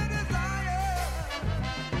every desire.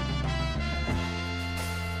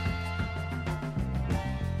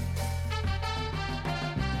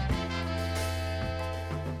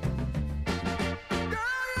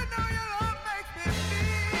 Girl, you know your love makes me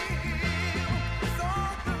feel so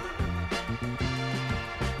good.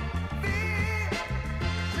 Feel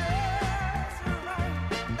just right.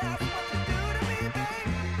 That's what you do to me,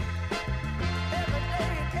 baby. Every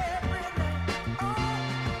day and every night. Oh,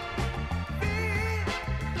 feel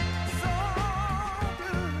so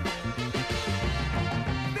good.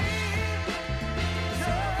 Feel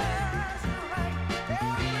just right.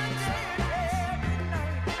 Every day and every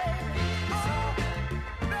night, baby. Oh,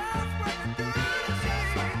 that's what you do to me,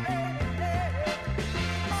 baby.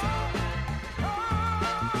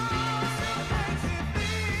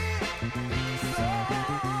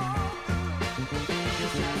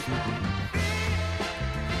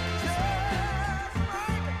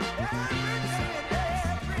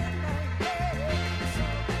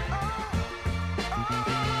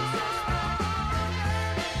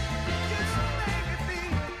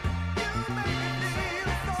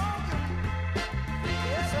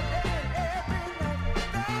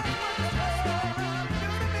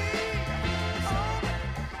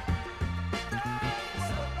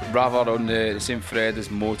 Rather on the same thread as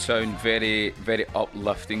Motown, very, very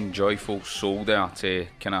uplifting, joyful soul there to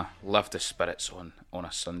kind of lift the spirits on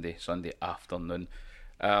a Sunday afternoon.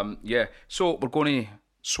 Yeah, so we're going to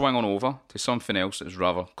swing on over to something else that's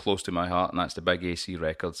rather close to my heart, and that's the Big AC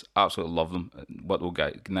Records. Absolutely love them. What they'll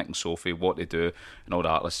get, Nick and Sophie, what they do, and all the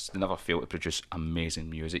artists, they never fail to produce amazing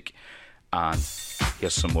music. And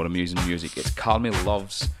here's some more amazing music. It's Carmi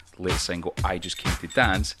Love's late single, I Just Came to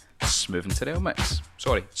Dance, Smooth and Terrell mix.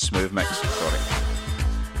 Sorry, Smooth mix, sorry.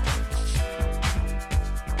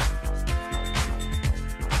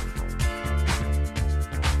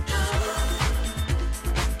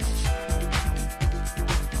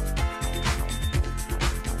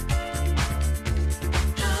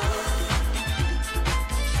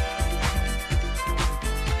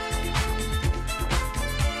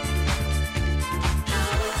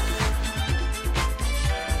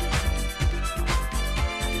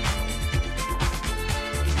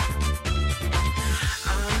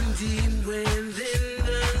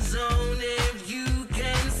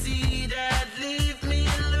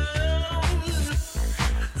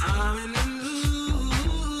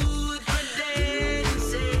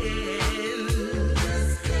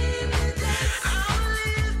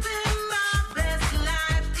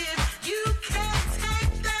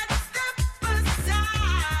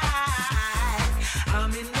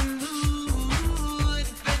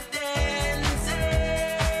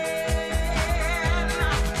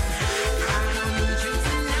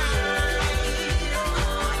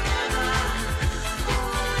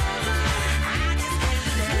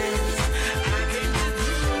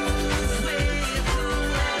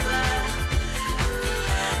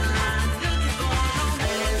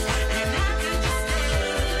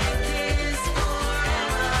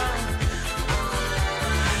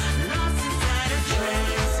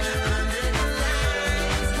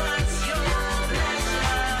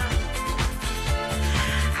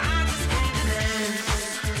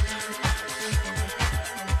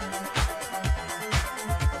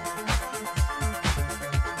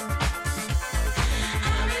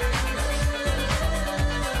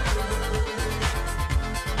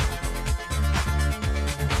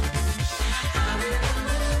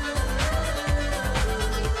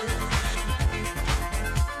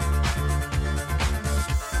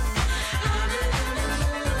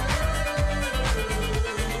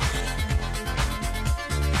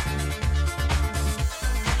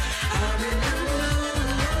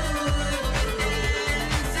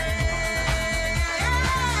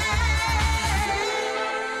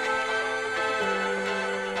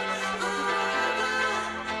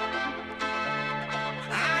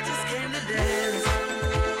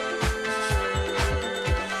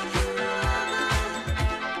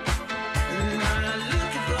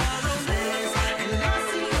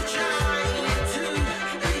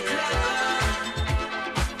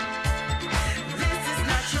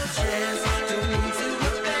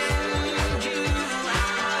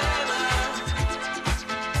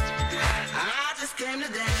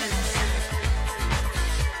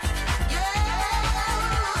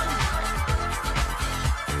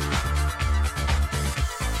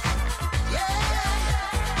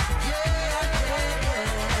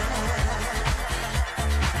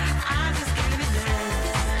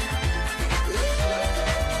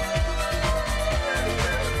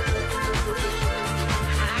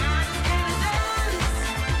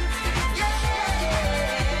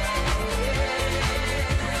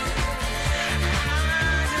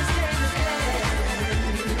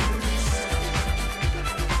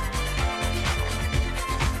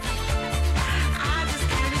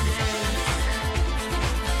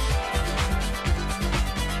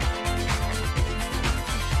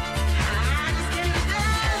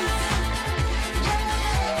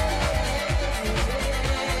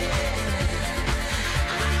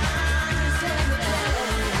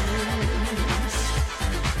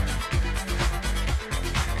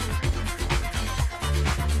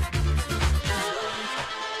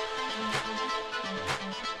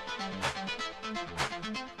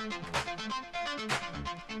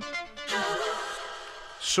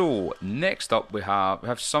 So next up we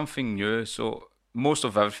have something new. So most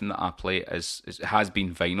of everything that I play has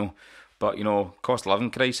been vinyl, but you know, cost of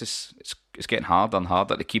living crisis, it's getting harder and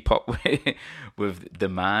harder to keep up with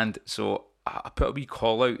demand. So I put a wee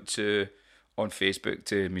call out on Facebook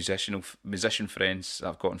to musician friends that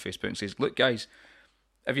I've got on Facebook and says, look guys,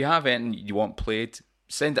 if you have anything you want played,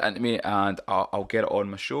 send it in to me and I'll get it on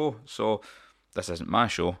my show. So this isn't my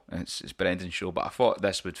show, it's Brendan's show, but I thought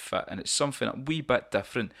this would fit, and it's something a wee bit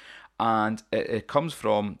different, and it comes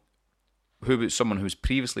from someone who's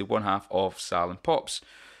previously one half of Sal and Pop's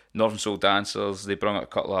Northern Soul Dancers. They brought out a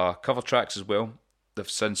couple of cover tracks as well. They've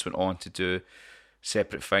since went on to do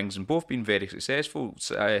separate things and both been very successful.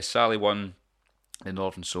 Sally won the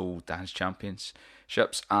Northern Soul Dance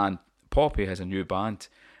Championships, and Poppy has a new band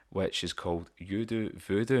which is called You Do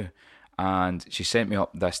Voodoo, and she sent me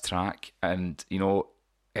up this track, and you know,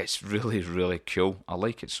 it's really, really cool. I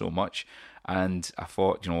like it so much, and I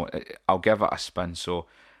thought, you know, I'll give it a spin. So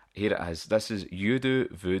here it is. This is You Do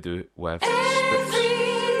Voodoo with Spooks.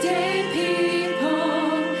 Everyday people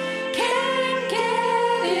can't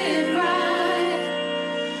get it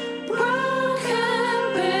right.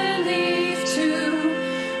 Broken belief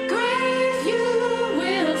to grave you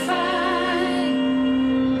will find.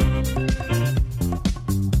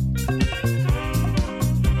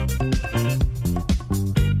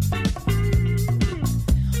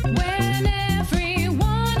 When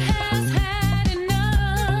everyone has had enough,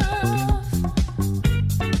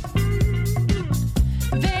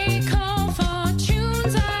 they call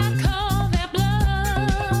fortunes, I call that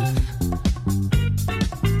bluff.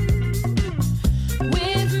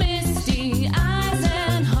 With misty eyes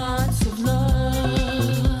and hearts of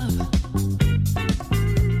love,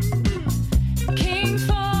 king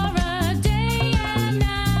for a day and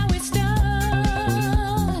now it's dust.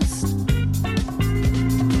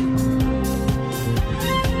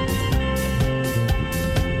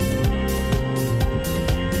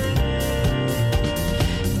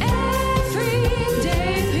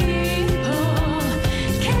 Everyday people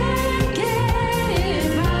can't get it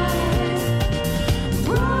right.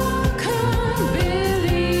 Broken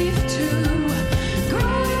belief to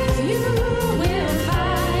grave you will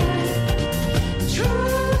find.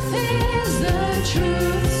 Truth is the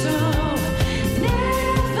truth, so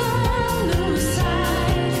never lose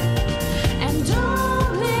sight. And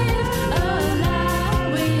don't live a lie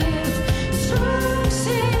with spooks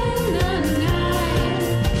in the night.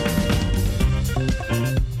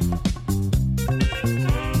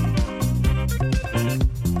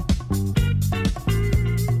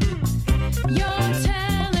 Your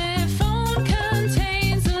telephone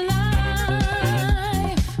contains a life,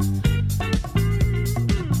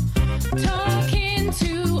 talking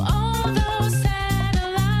to all those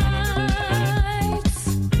satellites.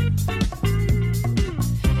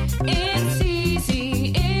 It's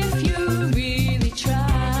easy if you really try.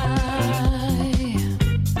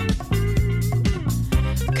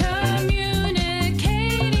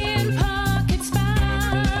 Communicating pocket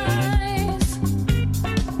spies.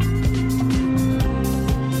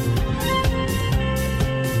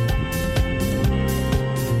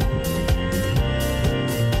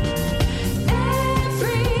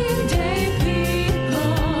 Everyday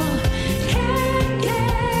people can't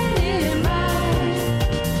get it right.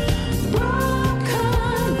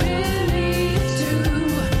 Broken belief to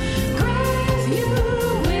grave you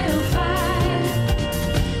will find.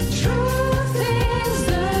 Truth is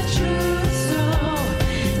the truth, so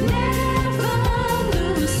never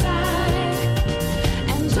lose sight.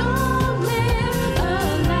 And don't live a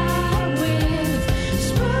lie with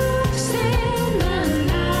spooks in the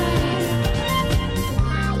night.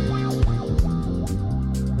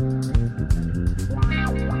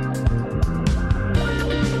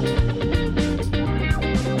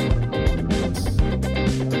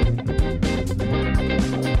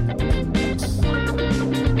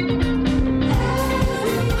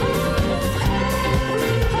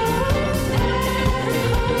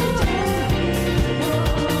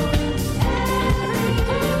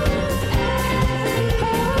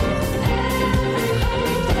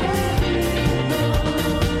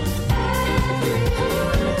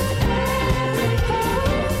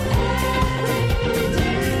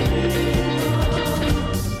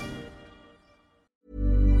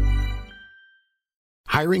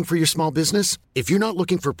 Hiring for your small business? If you're not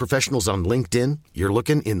looking for professionals on LinkedIn, you're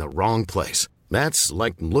looking in the wrong place. That's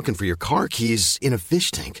like looking for your car keys in a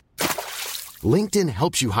fish tank. LinkedIn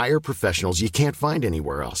helps you hire professionals you can't find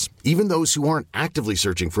anywhere else, even those who aren't actively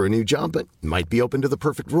searching for a new job but might be open to the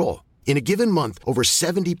perfect role. In a given month, over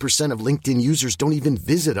 70% of LinkedIn users don't even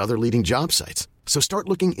visit other leading job sites. So start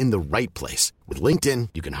looking in the right place. With LinkedIn,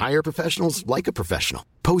 you can hire professionals like a professional.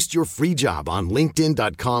 Post your free job on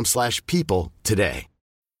linkedin.com/people today.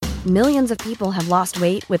 Millions of people have lost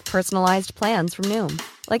weight with personalized plans from Noom.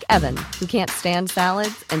 Like Evan, who can't stand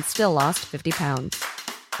salads and still lost 50 pounds.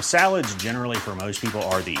 Salads generally for most people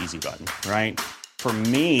are the easy button, right? For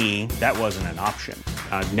me, that wasn't an option.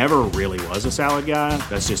 I never really was a salad guy.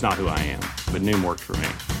 That's just not who I am. But Noom worked for me.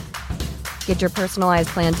 Get your personalized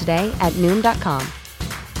plan today at Noom.com.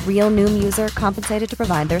 Real Noom user compensated to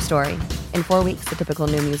provide their story. In 4 weeks, the typical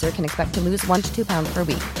Noom user can expect to lose 1 to 2 pounds per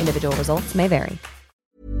week. Individual results may vary.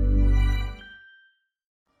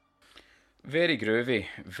 Very groovy,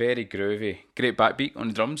 very groovy. Great backbeat on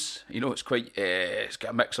the drums. You know, it's quite, it's got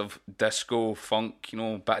a mix of disco, funk, you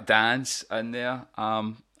know, bit of dance in there.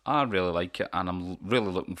 I really like it, and I'm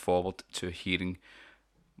really looking forward to hearing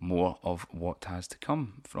more of what has to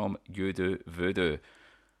come from You Do Voodoo.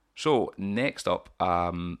 So next up,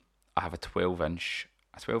 I have a 12-inch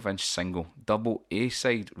single, double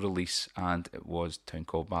A-side release, and it was Town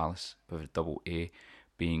Called Malice, with a double A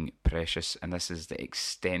being Precious, and this is the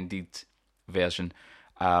extended version.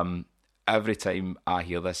 Every time I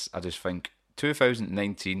hear this, I just think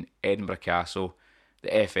 2019 Edinburgh Castle, the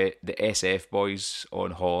SF boys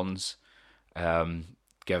on horns,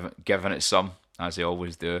 giving it some, as they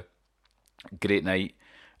always do. Great night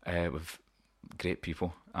with great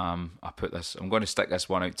people. I'm going to stick this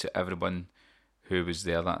one out to everyone who was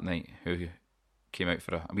there that night, who came out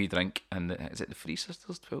for a wee drink. And is it the 3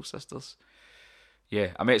 Sisters, 12 Sisters?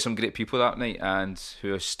 Yeah, I met some great people that night, and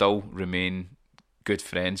who I still remain good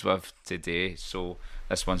friends with today. So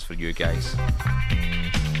this one's for you guys. Hey!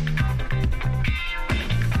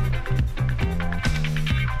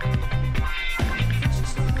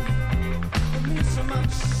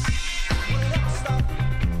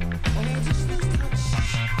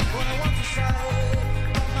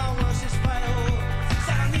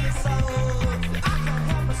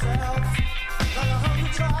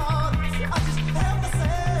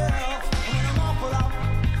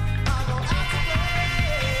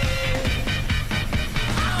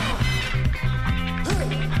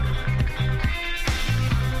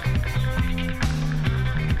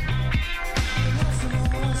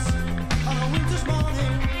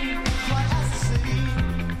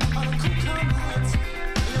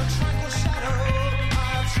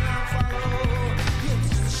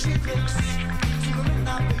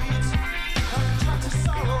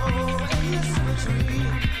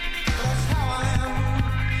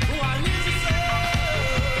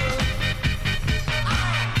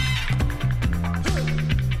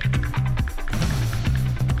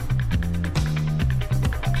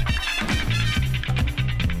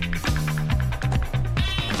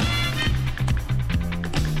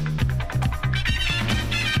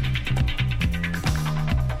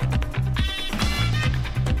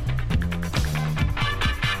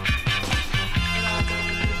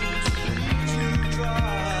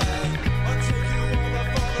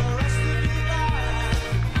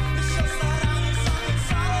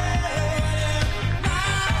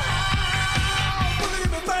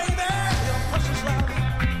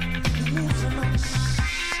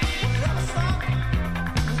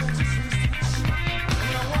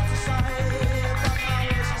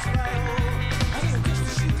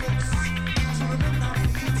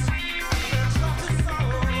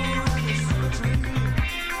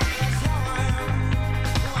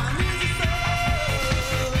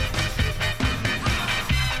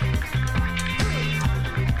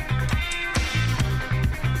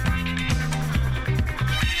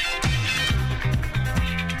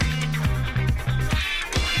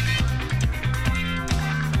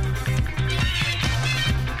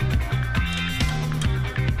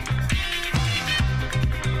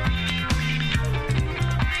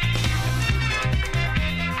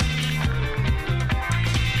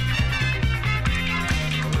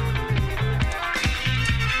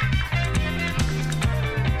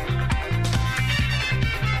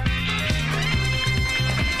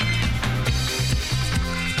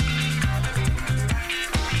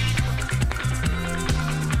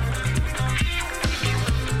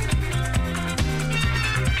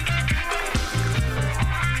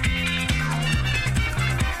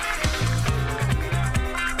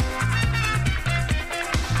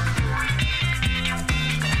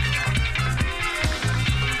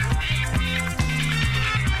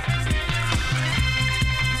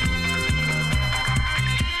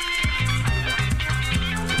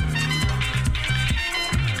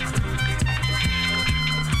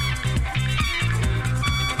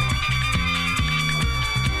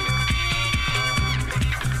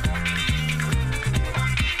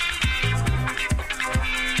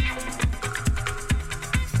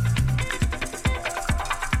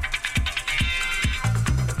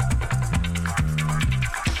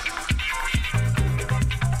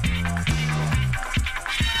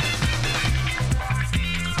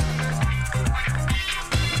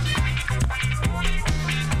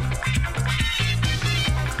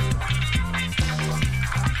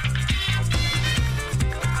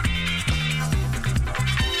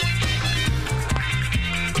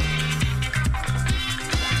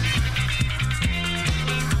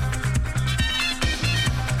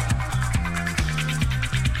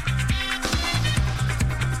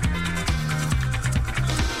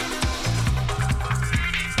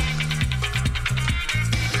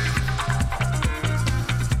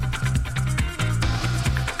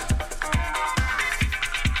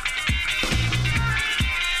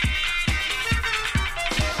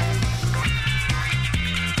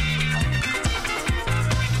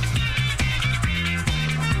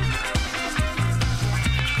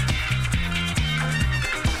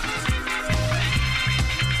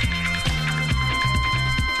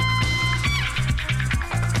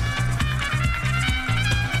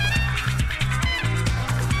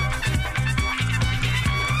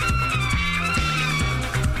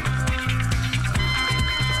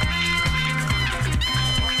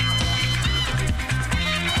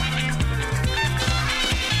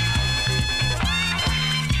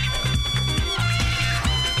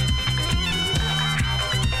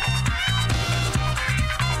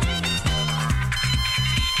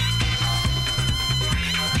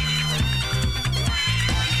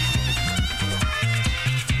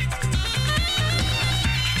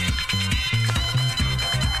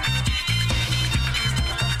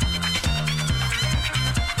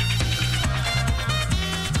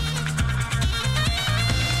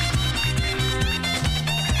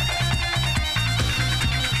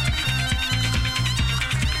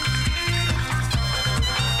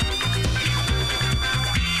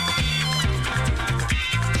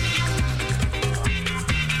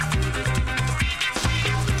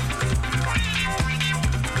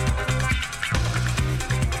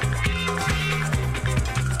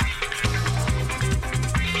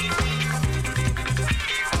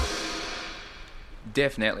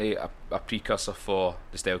 definitely a precursor for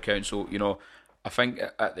the Style Council. You know, I think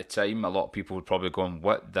at the time a lot of people would probably go,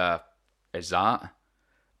 "What the is that?"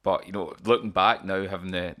 But you know, looking back now, having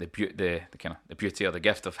the kind of the beauty or the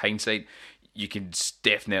gift of hindsight, you can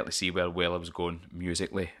definitely see where Weller was going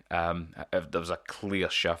musically. There was a clear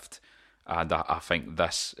shift, and I think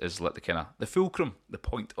this is like the kind of the fulcrum, the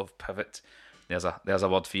point of pivot. There's a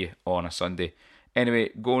word for you on a Sunday. Anyway,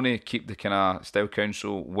 going to keep the kind of Style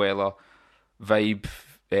Council, Weller vibe,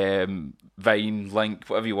 Vine, Link,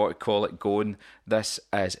 whatever you want to call it, going. This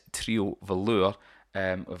is Trio Velour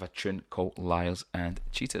with a tune called Liars and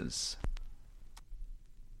Cheaters.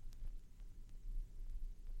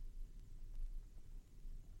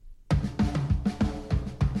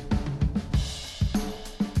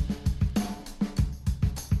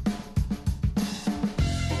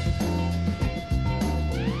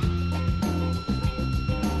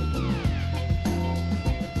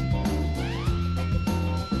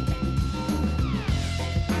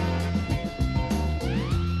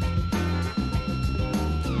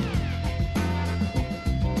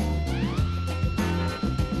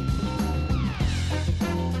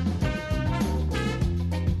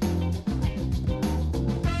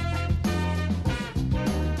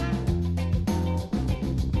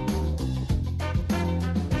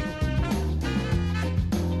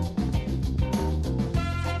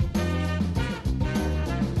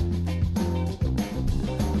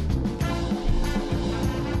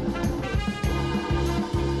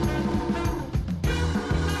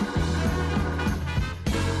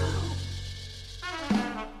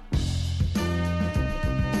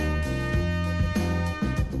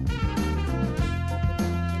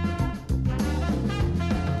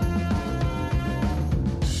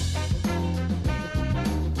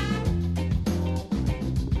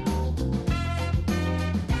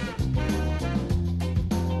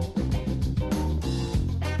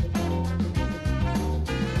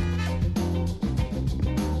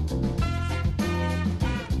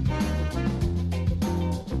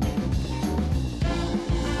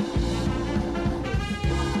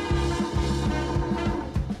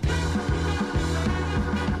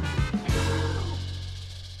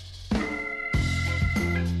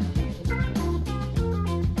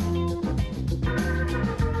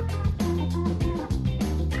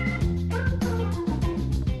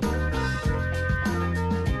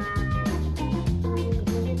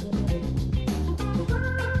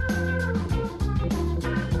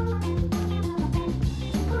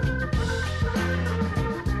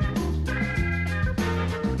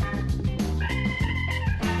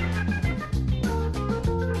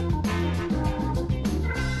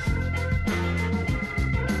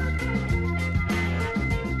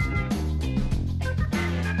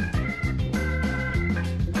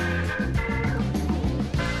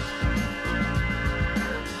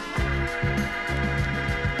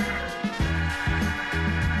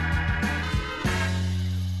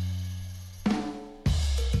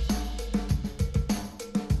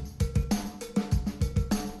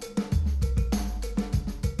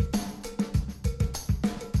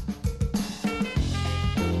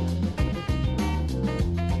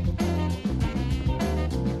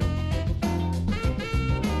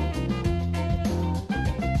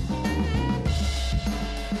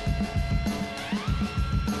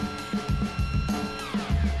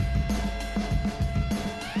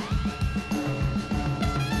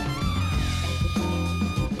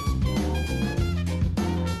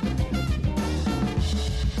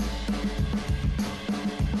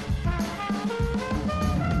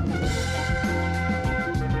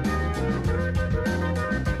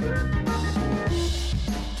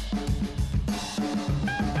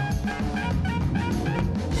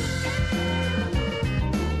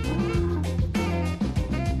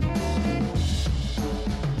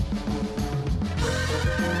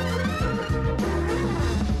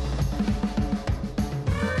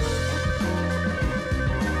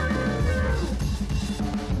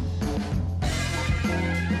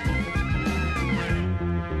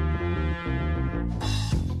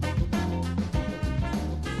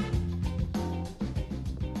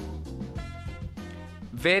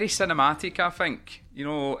 Very cinematic, I think. You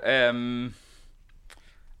know, I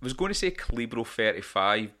was going to say Calibro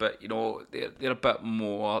 35, but, you know, they're a bit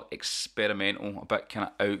more experimental, a bit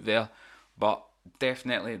kind of out there, but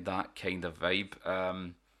definitely that kind of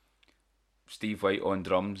vibe. Steve White on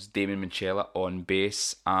drums, Damien Minchella on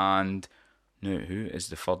bass, and now who is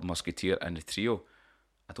the third musketeer in the trio?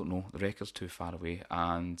 I don't know, the record's too far away,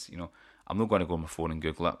 and, you know, I'm not going to go on my phone and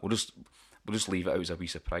Google it. We'll just leave it out as a wee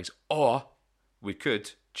surprise. Or we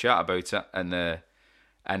could chat about it in the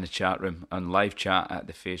in the chat room and live chat at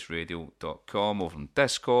thefaceradio.com over on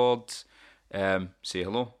Discord. Say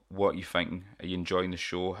hello. What are you thinking? Are you enjoying the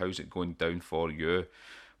show? How's it going down for you?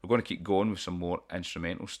 We're going to keep going with some more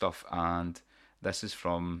instrumental stuff, and this is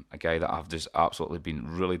from a guy that I've just absolutely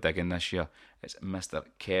been really digging this year. It's Mr.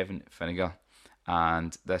 Kevin Finnegar,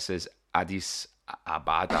 and this is Addis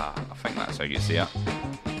Abada. I think that's how you say it.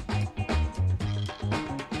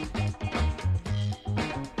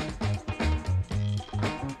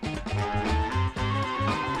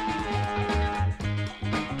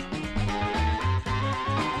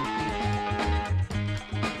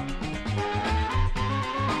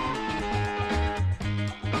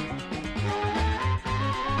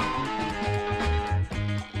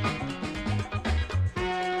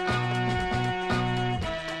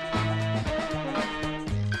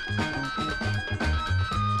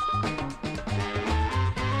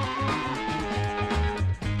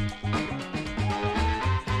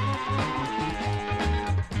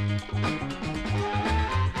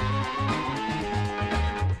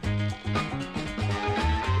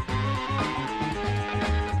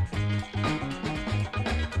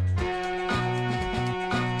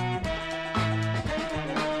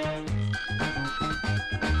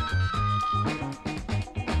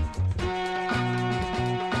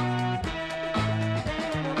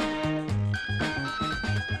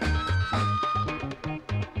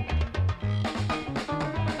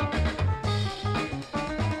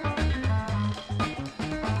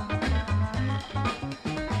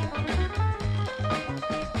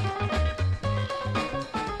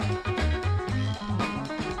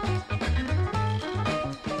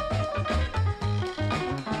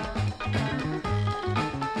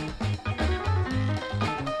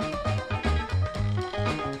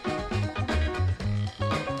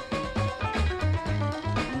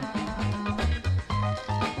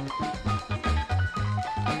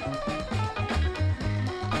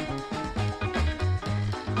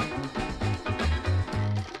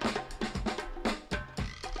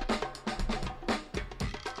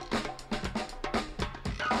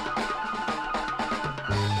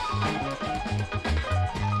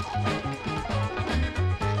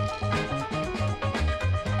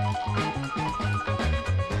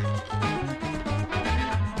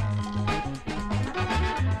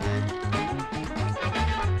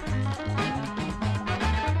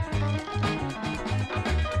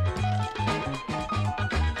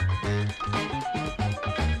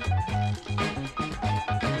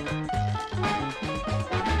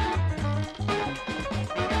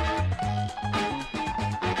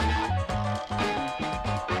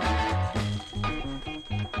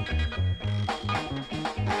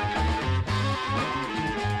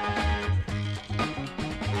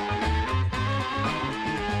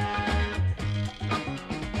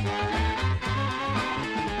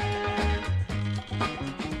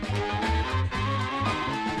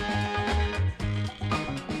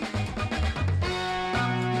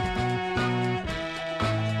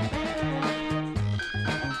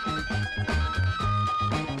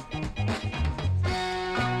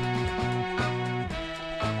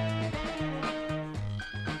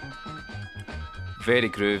 Very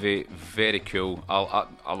groovy, very cool.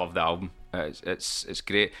 I love the album. It's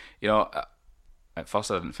great. You know, at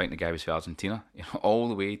first I didn't think the guy was from Argentina. You know, all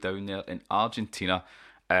the way down there in Argentina,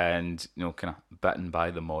 and you know, kind of bitten by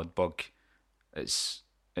the mod bug. It's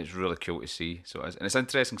really cool to see. So and it's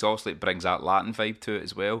interesting because obviously it brings that Latin vibe to it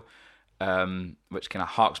as well, which kind of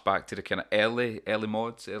harks back to the kind of early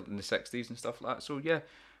mods in the 60s and stuff like that. So yeah,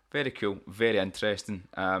 very cool, very interesting.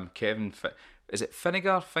 Kevin, is it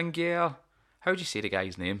Finnegar? How do you say the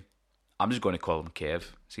guy's name? I'm just going to call him Kev.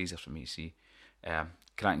 It's easier for me to see.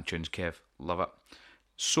 Cracking tunes, Kev. Love it.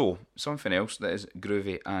 So, something else that is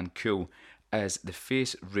groovy and cool is the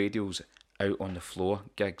Face Radio's Out on the Floor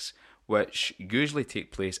gigs, which usually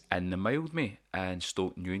take place in the Mildmay in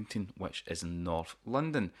Stoke Newington, which is in North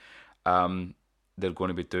London. They're going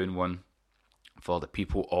to be doing one for the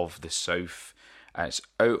people of the South. It's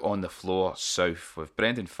Out on the Floor South with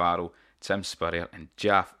Brendan Farrell, Tim Spurrier and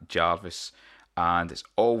Jaff Jarvis, and it's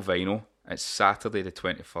all vinyl. It's Saturday the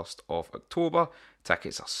 21st of October.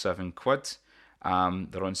 Tickets are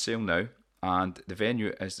 £7. They're on sale now, and the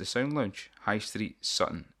venue is the Sound Lounge, High Street,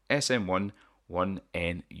 Sutton, SM1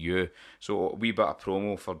 1NU. So a wee bit of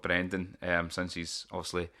promo for Brendan, since he's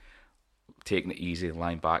obviously taking it easy,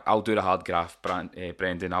 lying back. I'll do the hard graft,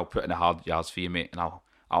 Brendan. I'll put in the hard yards for you, mate, and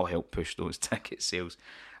I'll help push those ticket sales.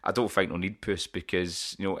 I don't think they'll need push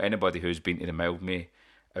because, you know, anybody who's been to the Mildmay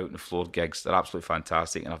Out on the Floor gigs, they're absolutely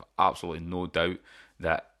fantastic, and I've absolutely no doubt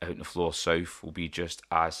that Out on the Floor South will be just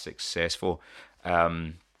as successful. Out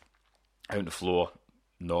on the Floor,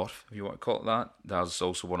 north, if you want to call it that. There's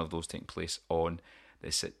also one of those taking place on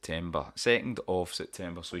the September 2nd of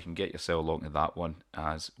September, so you can get yourself along to that one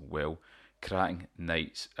as well. Cracking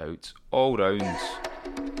nights out all round.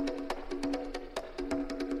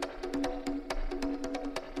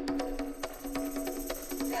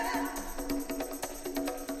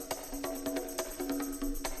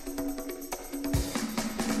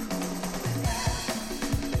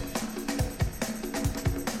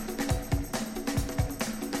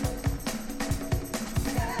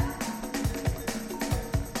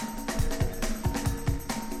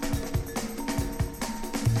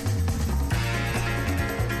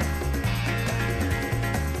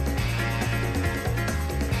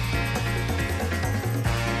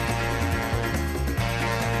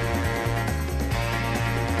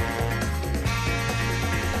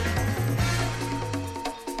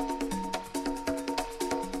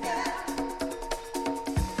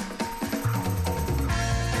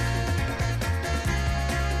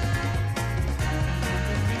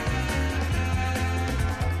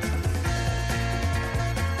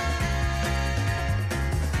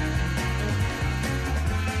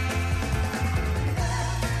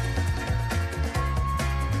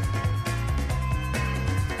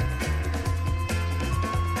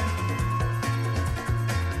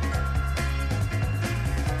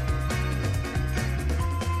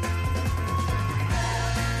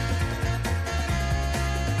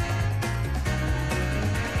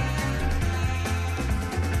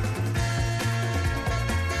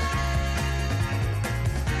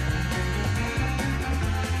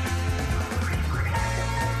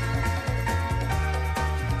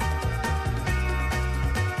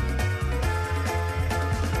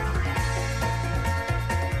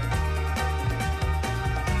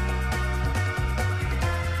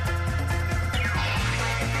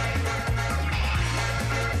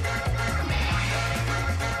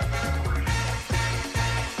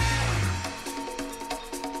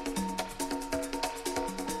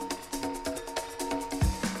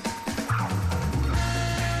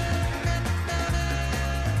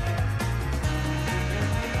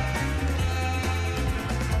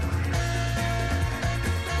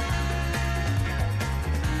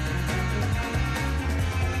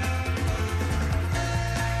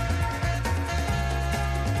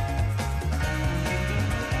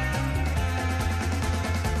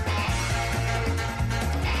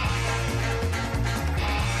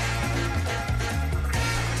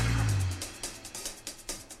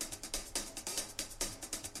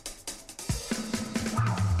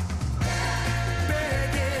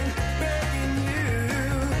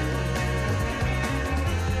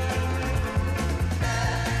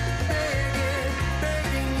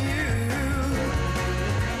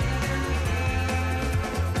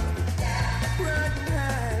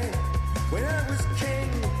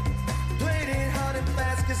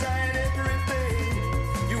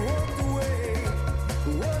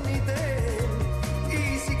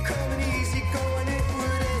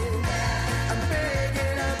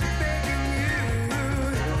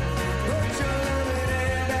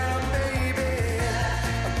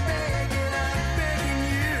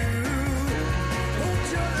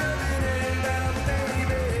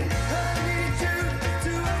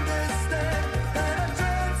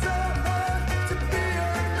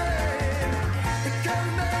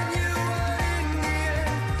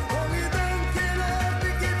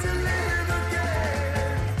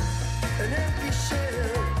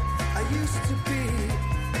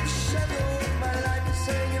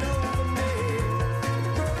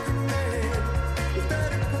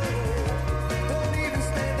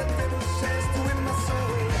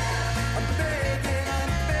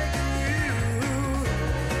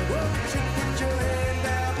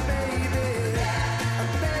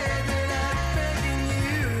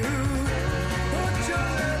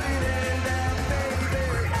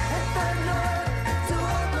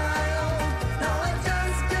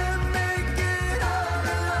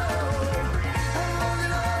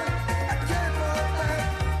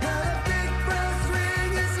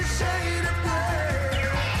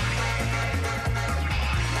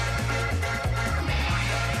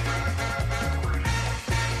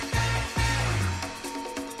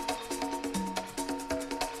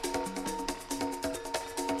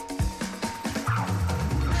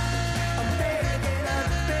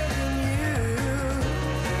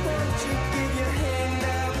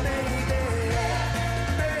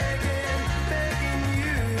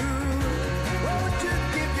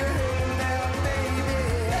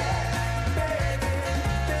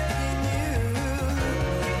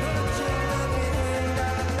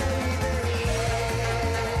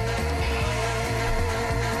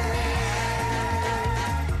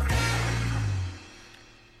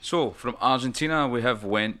 So, from Argentina, we have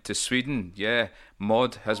went to Sweden. Yeah,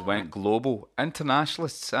 Mod has went global.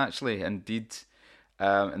 Internationalists, actually, indeed.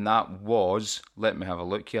 And that was, let me have a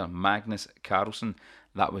look here, Magnus Carlsen.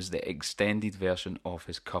 That was the extended version of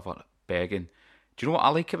his cover, Begging. Do you know what I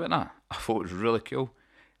like about that? I thought it was really cool.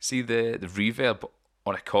 See the reverb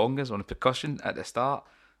on a congas, on a percussion at the start?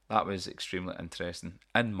 That was extremely interesting,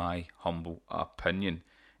 in my humble opinion.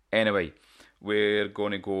 Anyway, we're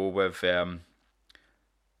going to go with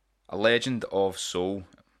a legend of soul,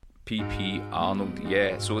 P.P. Arnold.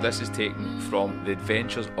 Yeah, so this is taken from The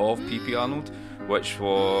Adventures of P.P. Arnold, which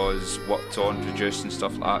was worked on, produced and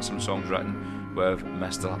stuff like that. Some songs written with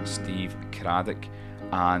Mr. Steve Craddock.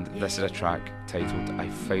 And this is a track titled I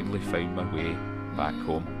Finally Found My Way Back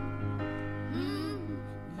Home.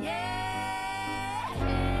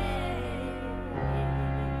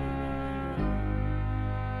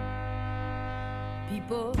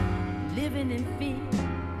 People living in fear,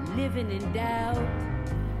 living in doubt.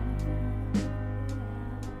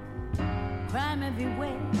 Crime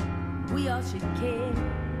everywhere, we all should care.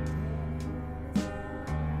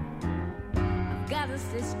 I've gotta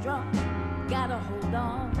stay strong, gotta hold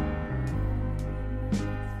on.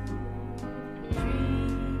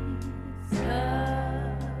 Dreams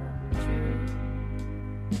come true.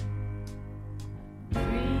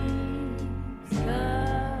 Dreams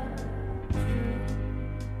come true.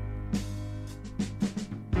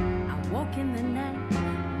 I woke in the night,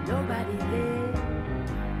 nobody there.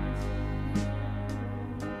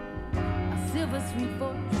 A silver sweet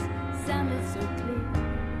voice sounded so clear.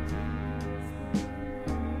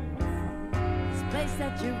 This place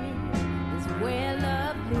that you're in is where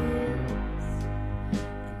love lives,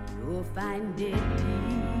 and you'll find it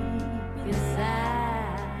deep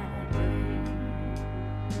inside of you.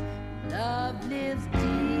 Love lives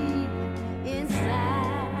deep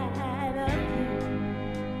inside of you.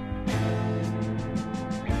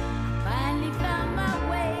 I finally found my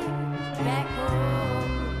way back home.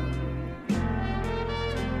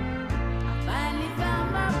 I finally found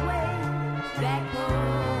my way back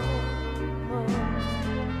home.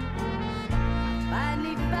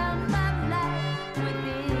 Finally found my light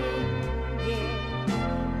within,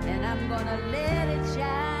 yeah. And I'm gonna let it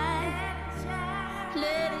shine,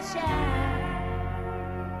 let it shine.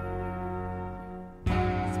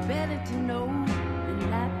 It's better to know than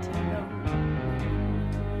not to know.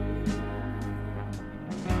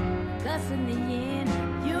 'Cause in the end,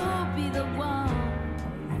 you'll be the one.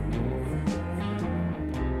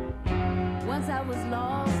 Once I was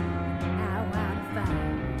lost, now I'm found.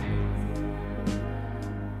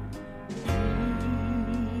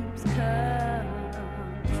 Dreams come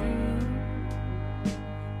true.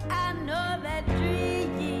 I know that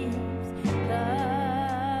dreams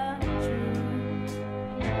come true.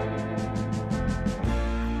 I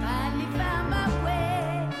finally found my way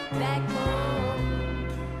back home.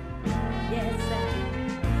 Yes, I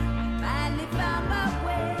finally found my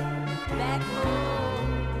way back home.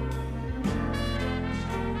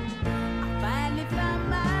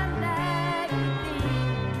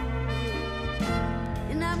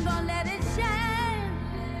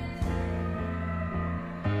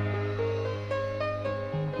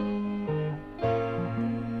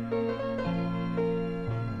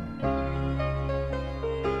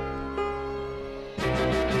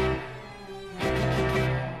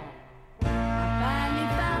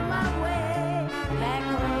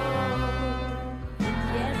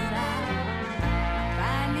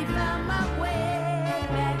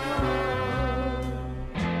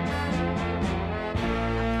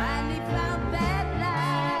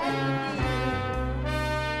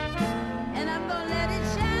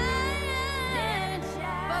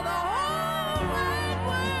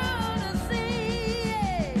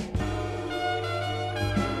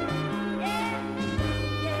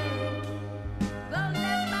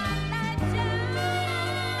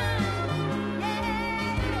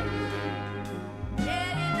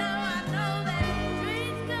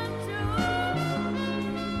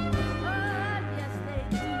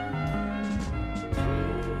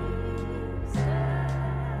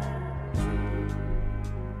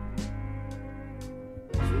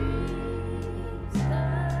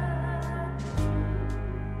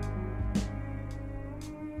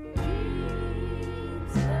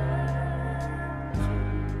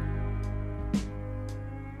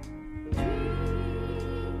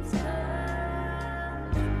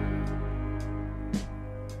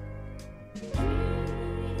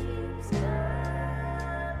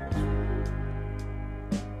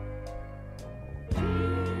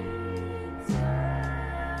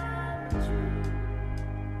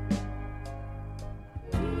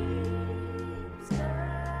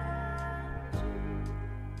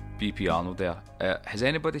 BP Arnold there. Has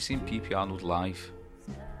anybody seen BP Arnold live?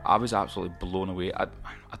 I was absolutely blown away. I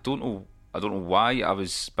don't know why I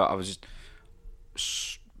was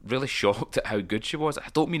just really shocked at how good she was. I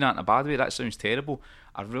don't mean that in a bad way. That sounds terrible.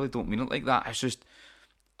 I really don't mean it like that. It's just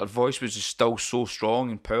her voice was just still so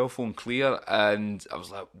strong and powerful and clear, and I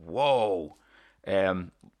was like, whoa.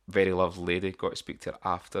 Very lovely lady. Got to speak to her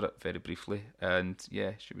after it very briefly, and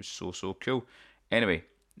yeah, she was so cool. Anyway,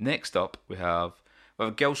 next up we have a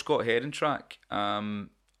Gil Scott-Heron track, and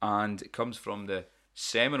it comes from the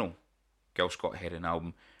seminal Gil Scott-Heron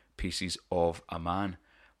album, Pieces of a Man.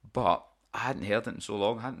 But I hadn't heard it in so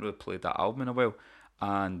long. I hadn't really played that album in a while.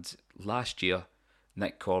 And last year,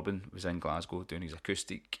 Nick Corbin was in Glasgow doing his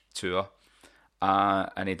acoustic tour,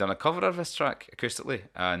 and he'd done a cover of this track acoustically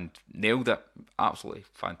and nailed it. Absolutely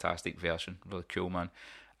fantastic version. Really cool, man.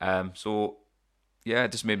 So yeah,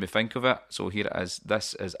 it just made me think of it. So here it is.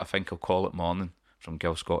 This is I Think I'll Call It Morning from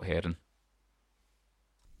Gil Scott-Heron.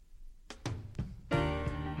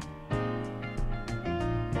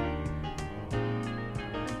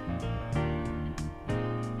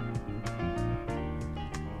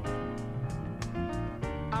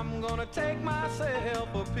 I'm gonna take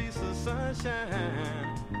myself a piece of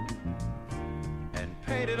sunshine and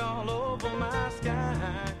paint it all over my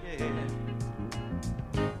sky, yeah.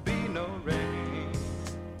 Be no rain,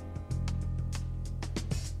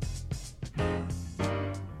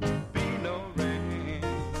 be no rain.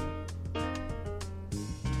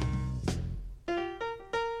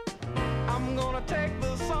 I'm gonna take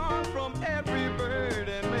the song from every bird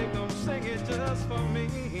and make them sing it just for me,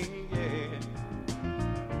 yeah.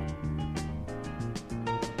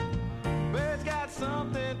 Birds got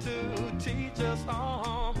something to teach us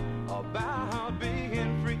all about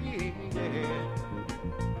being free, yeah.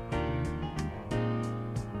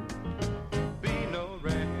 Be no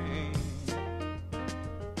rain,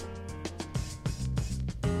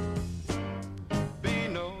 be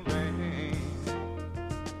no rain.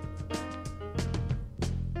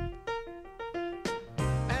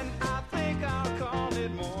 And I think I'll call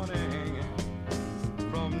it morning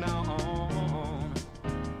from now on.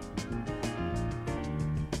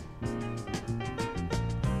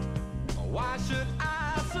 Why should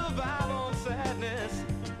I survive on sadness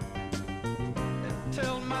and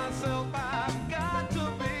tell myself I've got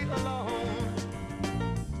to be alone?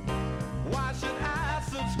 Why should I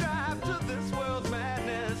subscribe to this world's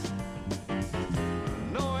madness,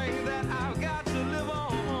 knowing that I've got to live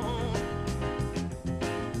on?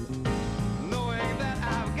 Knowing that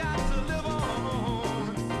I've got to live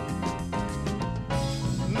on.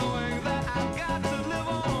 Knowing that I've got to live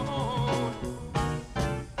on.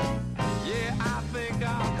 Yeah, I think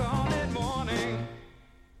I'll call it morning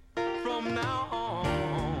from now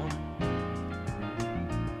on.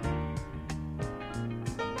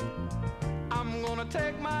 I'm gonna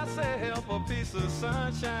take myself a piece of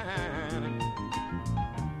sunshine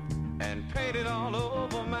and paint it all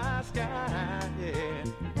over my sky, yeah.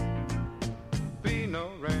 Be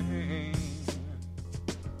no rain,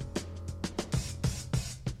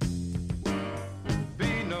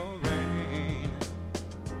 be no rain.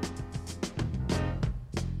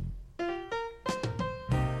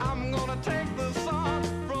 I'm gonna take the song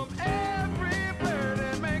from every bird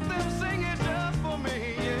and make them sing it just for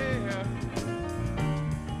me, yeah.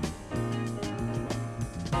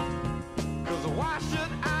 'Cause why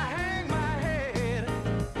should I hang my head?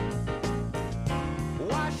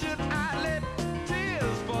 Why should I let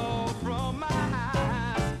tears fall from my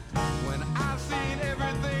eyes when I've seen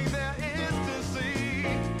everything there is to see?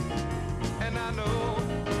 And I know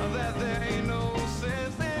that there ain't no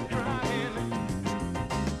sense in crying.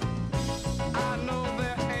 I know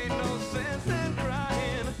there ain't no sense in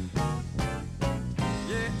crying.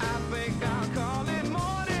 Yeah, I think I'll call it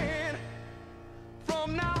morning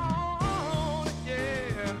from now on,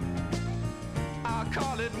 yeah. I'll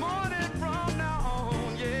call it morning from now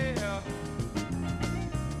on, yeah.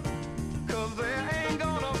 'Cause there ain't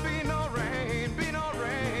gonna be no rain, be no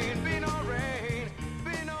rain, be no rain,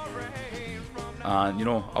 be no rain from now. And you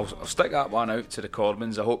know, I'll stick that one out to the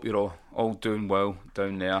Corbins. I hope you're all doing well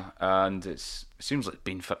down there. And it seems like it's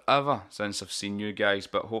been forever since I've seen you guys,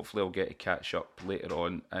 but hopefully I'll get to catch up later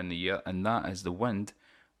on in the year. And that is the wind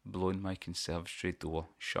blowing my conservatory door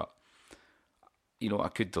shut. You know, I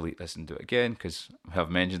could delete this and do it again because I have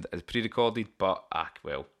mentioned it as pre-recorded, but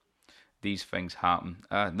well, these things happen.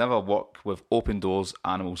 Never work with open doors,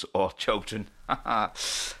 animals, or children.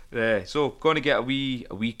 Yeah, so going to get a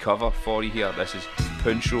wee cover for you here. This is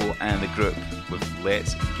Puncho and the group with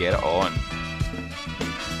Let's Get It On.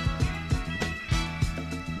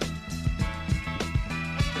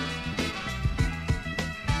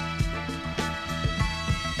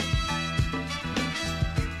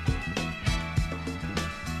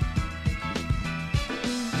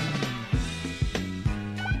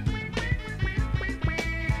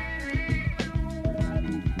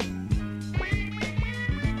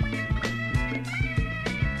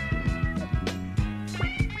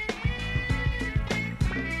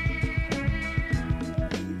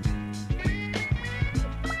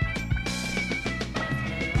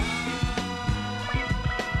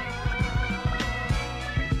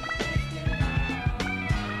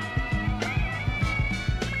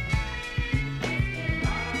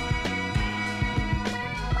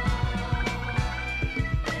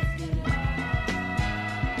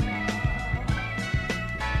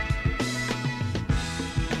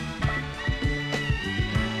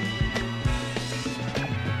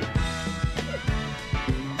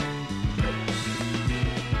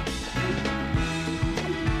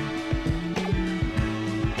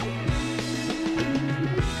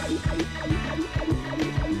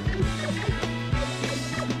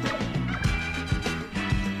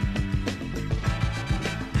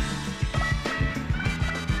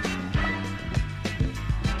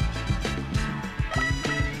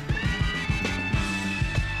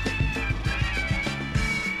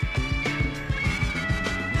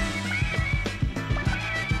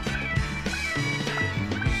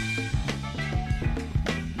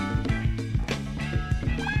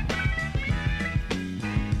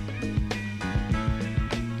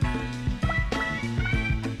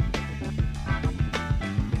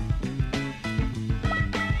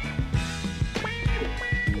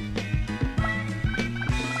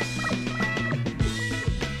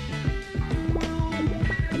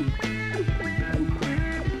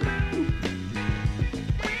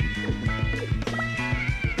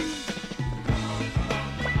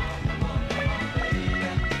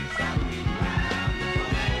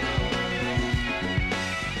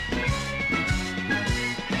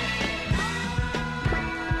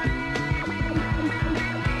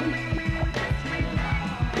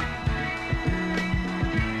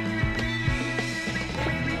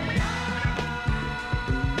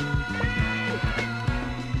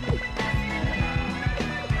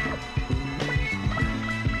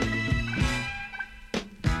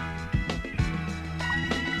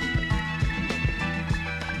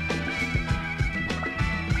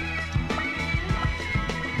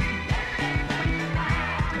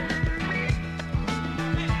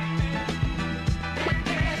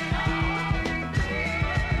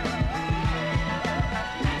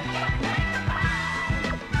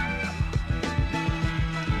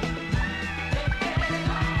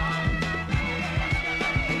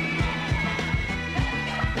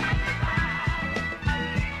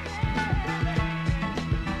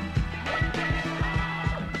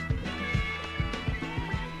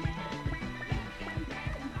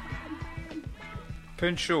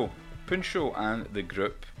 Puncho and the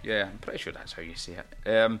group. Yeah, I'm pretty sure that's how you say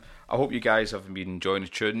it. I hope you guys have been enjoying the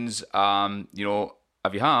tunes. You know,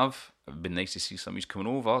 if you have, it'd been nice to see somebody's coming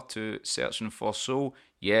over to Searching for Soul.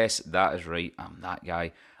 Yes, that is right. I'm that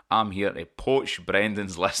guy. I'm here to poach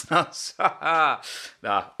Brendan's listeners.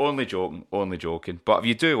 Nah, only joking. But if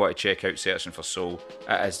you do want to check out Searching for Soul,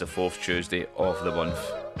 it is the 4th Tuesday of the month.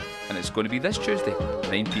 And it's going to be this Tuesday,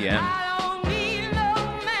 9 p.m.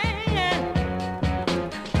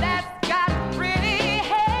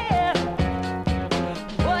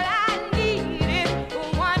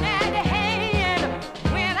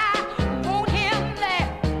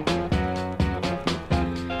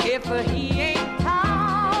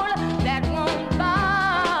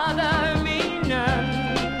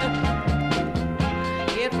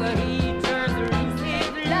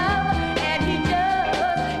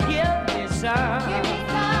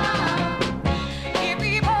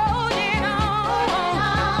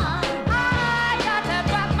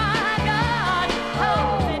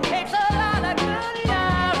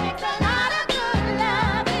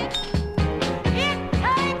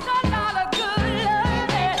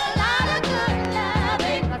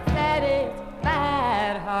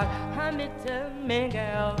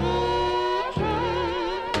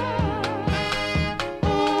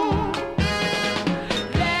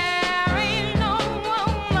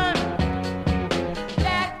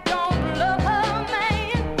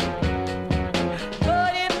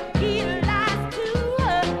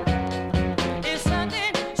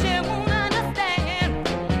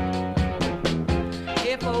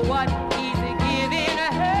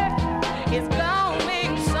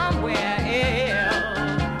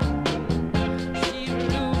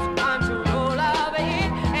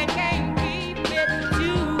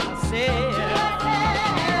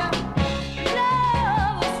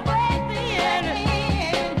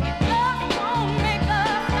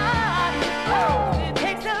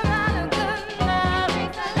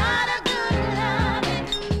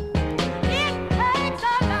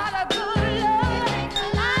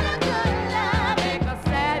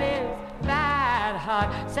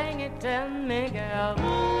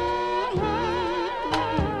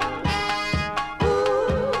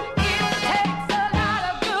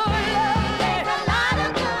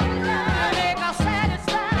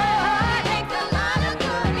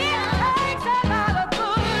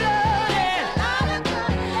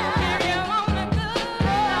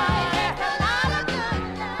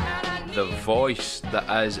 Voice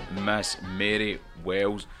that is Miss Mary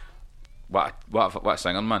Wells. What a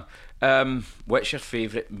singer, man. What's your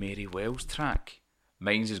favourite Mary Wells track?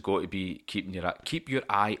 Mine's has got to be Keep Your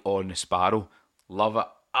Eye on the Sparrow. Love it,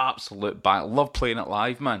 absolute bang. Love playing it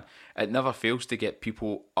live, man. It never fails to get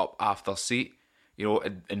people up off their seat, you know,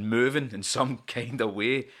 and moving in some kind of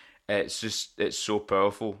way. It's so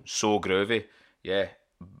powerful, so groovy. Yeah,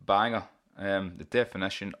 banger. The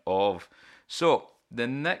definition of. So the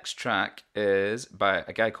next track is by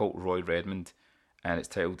a guy called Roy Redmond, and it's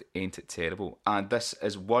titled Ain't It Terrible. And this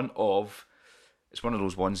is one of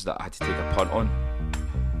those ones that I had to take a punt on.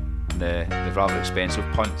 The rather expensive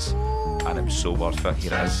punts, and it was so worth it.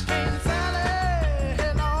 Here it is.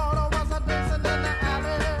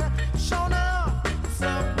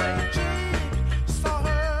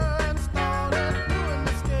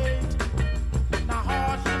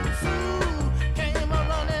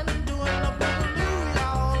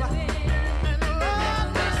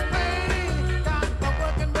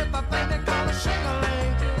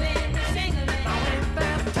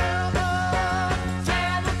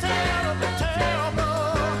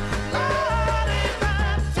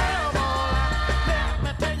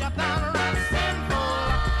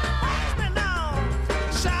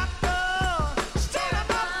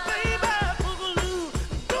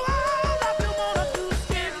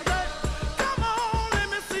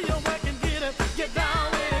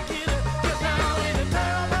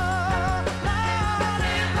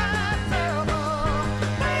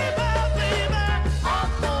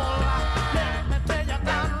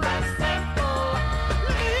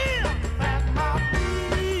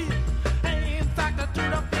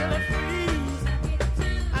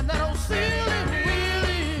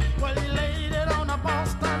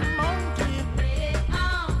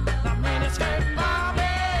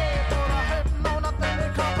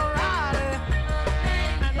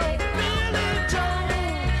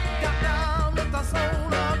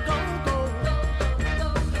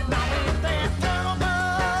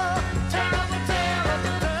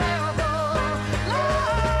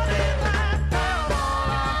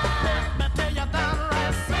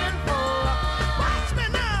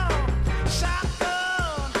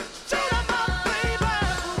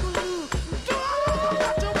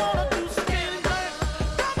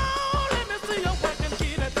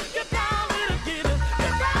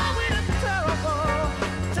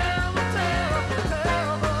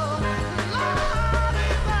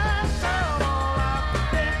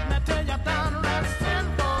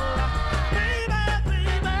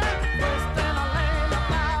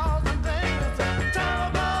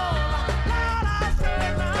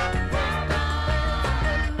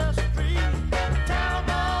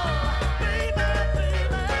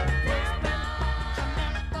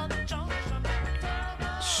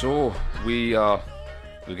 So we're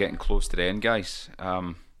getting close to the end, guys.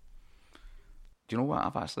 Do you know what?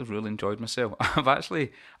 I've actually really enjoyed myself. I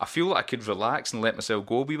feel like I could relax and let myself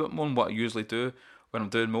go a wee bit more than what I usually do when I'm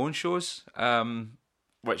doing my own shows.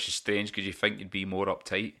 Which is strange because you think you'd be more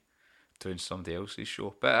uptight doing somebody else's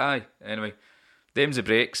show. But aye, anyway, them's the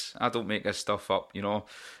breaks. I don't make this stuff up, you know.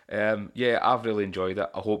 Yeah, I've really enjoyed it.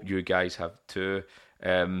 I hope you guys have too.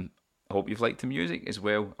 I hope you've liked the music as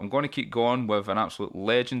well. I'm going to keep going with an absolute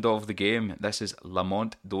legend of the game. This is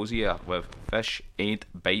Lamont Dozier with Fish Ain't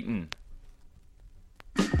Biting.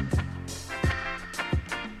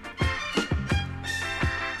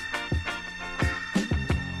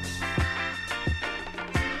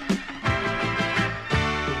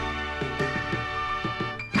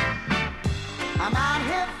 I'm out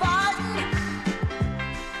here fighting,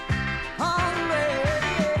 hungry,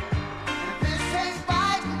 and fish ain't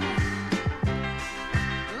biting.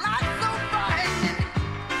 Life's so frightening.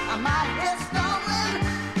 I'm out here stumbling,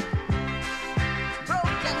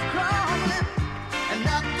 broken, crumbling, and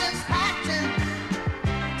nothing's hatching,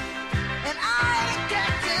 and I ain't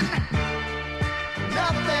catching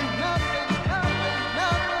nothing.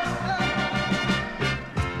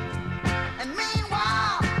 And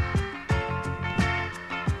meanwhile,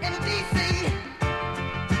 in DC,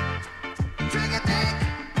 Trigger Dick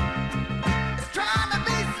is trying to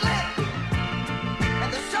be slick, and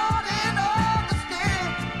the short end of the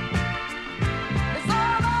stick is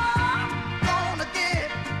all I'm gonna get.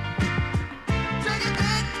 Trigger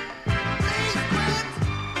Dick, please quit.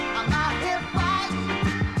 I'm out here fighting,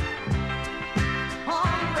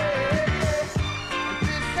 hungry, and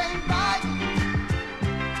fish ain't biting.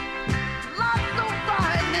 Life's so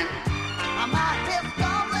frightening. I'm out here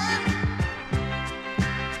stumbling,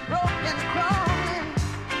 broken, crawling,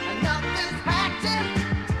 and nothing's hatching,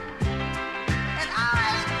 and I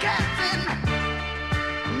ain't catching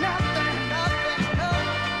nothing.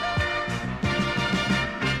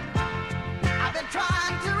 I've been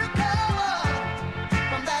trying to recover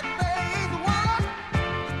from that phase one,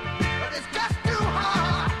 but it's just too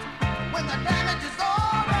hard when the damage is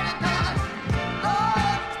already done.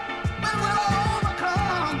 Lord, when we'll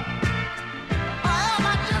overcome. Or am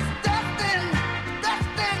I just destined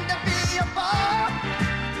to be above?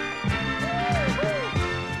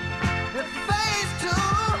 With phase two,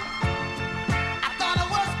 I thought I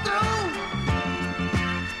was through.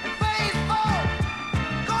 And phase four,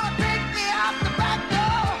 gonna take me out the back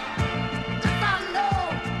door. This I know,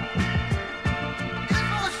 it's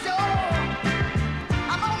for sure.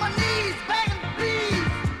 I'm on my knees begging, please.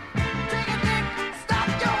 Take a dick, stop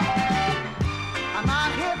your war. I'm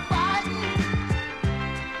out here fighting,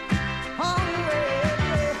 hungry,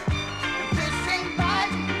 and fish ain't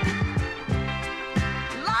biting.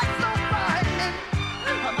 Life's so frightening.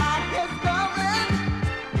 I'm out here stumbling,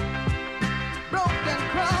 broken,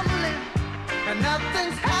 crumbling, and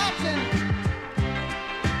nothing's hatching,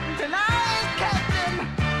 and I ain't catching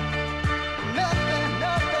nothing.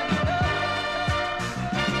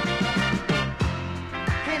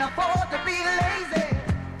 Can't afford to be lazy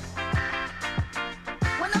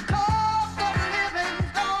when the cost of living's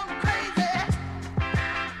gone crazy.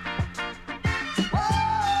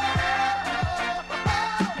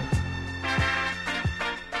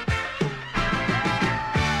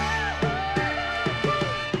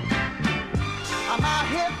 I'm out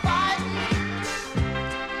here fighting,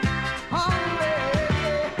 hungry,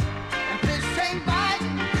 and fish ain't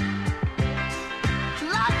biting.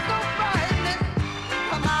 Life's so frightening.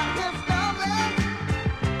 I'm out here stumbling,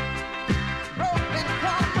 broken,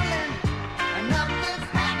 crumbling, and nothing's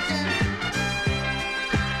hatching,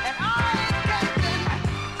 and I ain't catching.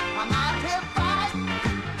 I'm out here fighting,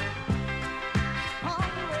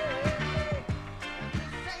 hungry, and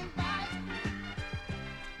fish ain't biting.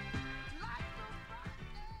 Life's so frightening.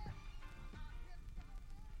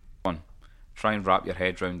 On. Try and wrap your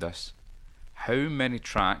head round this. How many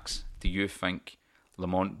tracks do you think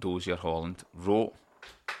Lamont Dozier Holland wrote?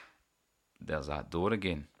 There's that door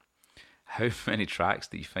again. How many tracks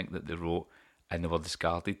do you think that they wrote and they were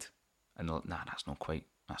discarded? And they're like, nah, that's not quite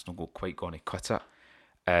going to cut it.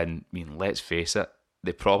 And I mean, let's face it,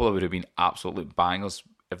 they probably would have been absolute bangers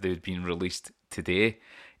if they had been released today,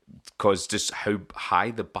 because just how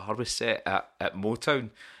high the bar was set at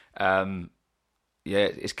Motown. Yeah,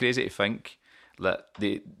 it's crazy to think that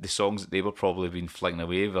the songs that they were probably been flinging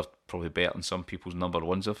away were probably better than some people's number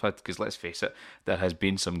ones have had, because let's face it, there has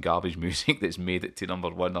been some garbage music that's made it to number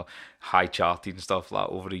one or high charting and stuff like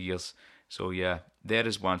that over the years. So yeah, there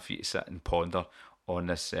is one for you to sit and ponder on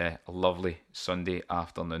this lovely Sunday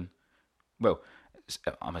afternoon. Well,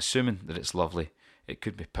 I'm assuming that it's lovely it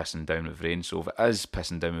could be pissing down with rain. So if it is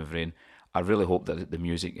pissing down with rain, I really hope that the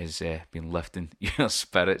music has been lifting your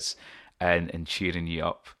spirits and cheering you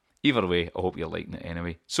up. Either way, I hope you're liking it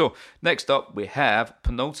anyway. So, next up, we have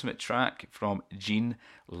penultimate track from Gene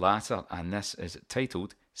Latter, and this is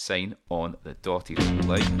titled Sign on the Dotted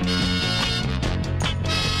Line.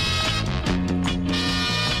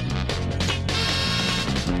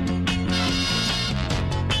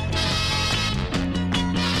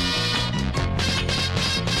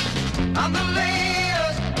 I'm the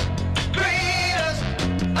latest, greatest,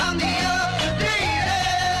 I'm the up-to-datest.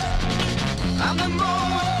 I'm the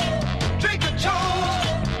most drink of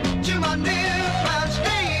chose to my newfound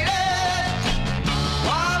status.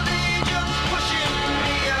 While they just pushing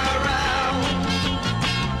me around,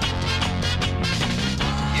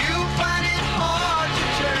 you find it hard to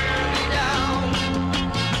turn me down.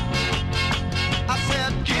 I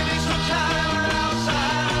said, give me some time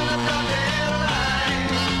outside the dotted line.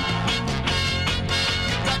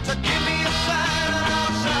 So give me a sign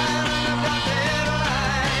outside the dotted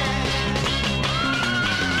line.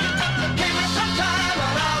 So give me some time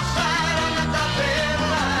outside on the dotted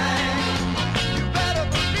line. You better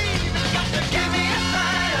believe it. Got to give me a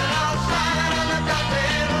sign outside on the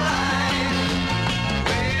dotted line.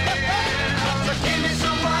 Well, so give me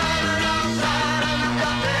some wine outside on the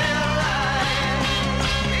dotted line.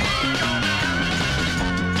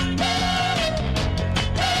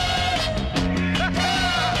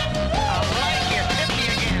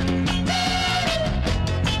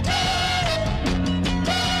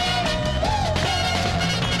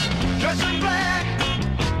 Dress in black,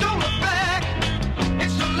 don't look back.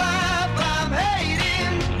 It's the life I'm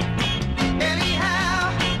hating.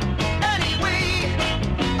 Anyhow, anyway,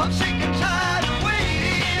 I'm sick and tired of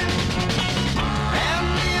waiting. And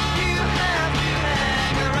if you have to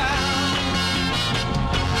hang around,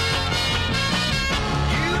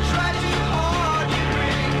 you try too hard to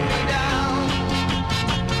bring me down.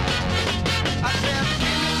 I said,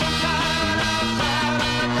 give me some time outside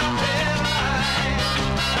on the dotted line.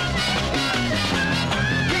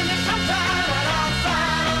 Give me some time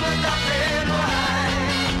outside on the dotted line.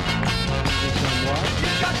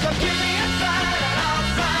 You got to give me a sign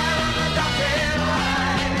outside on the dotted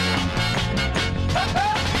line.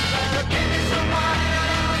 So give me some wine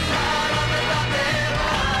outside on the dotted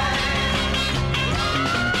line.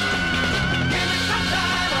 Give me some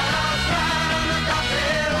time outside on the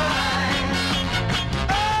dotted line.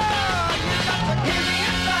 Oh, you got to give me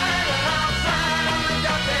a sign outside on the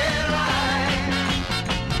dotted line.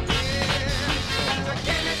 So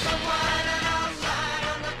give me some wine outside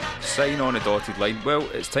on the dotted Sign on the dotted line. Well,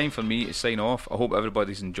 it's time for me to sign off. I hope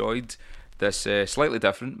everybody's enjoyed this slightly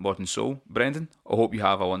different Modern Soul. Brendan, I hope you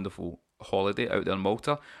have a wonderful holiday out there in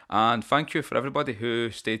Malta. And thank you for everybody who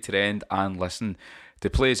stayed to the end and listened. To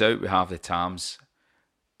play us out, we have the Tams.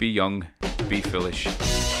 Be young, be foolish,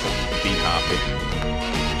 be happy.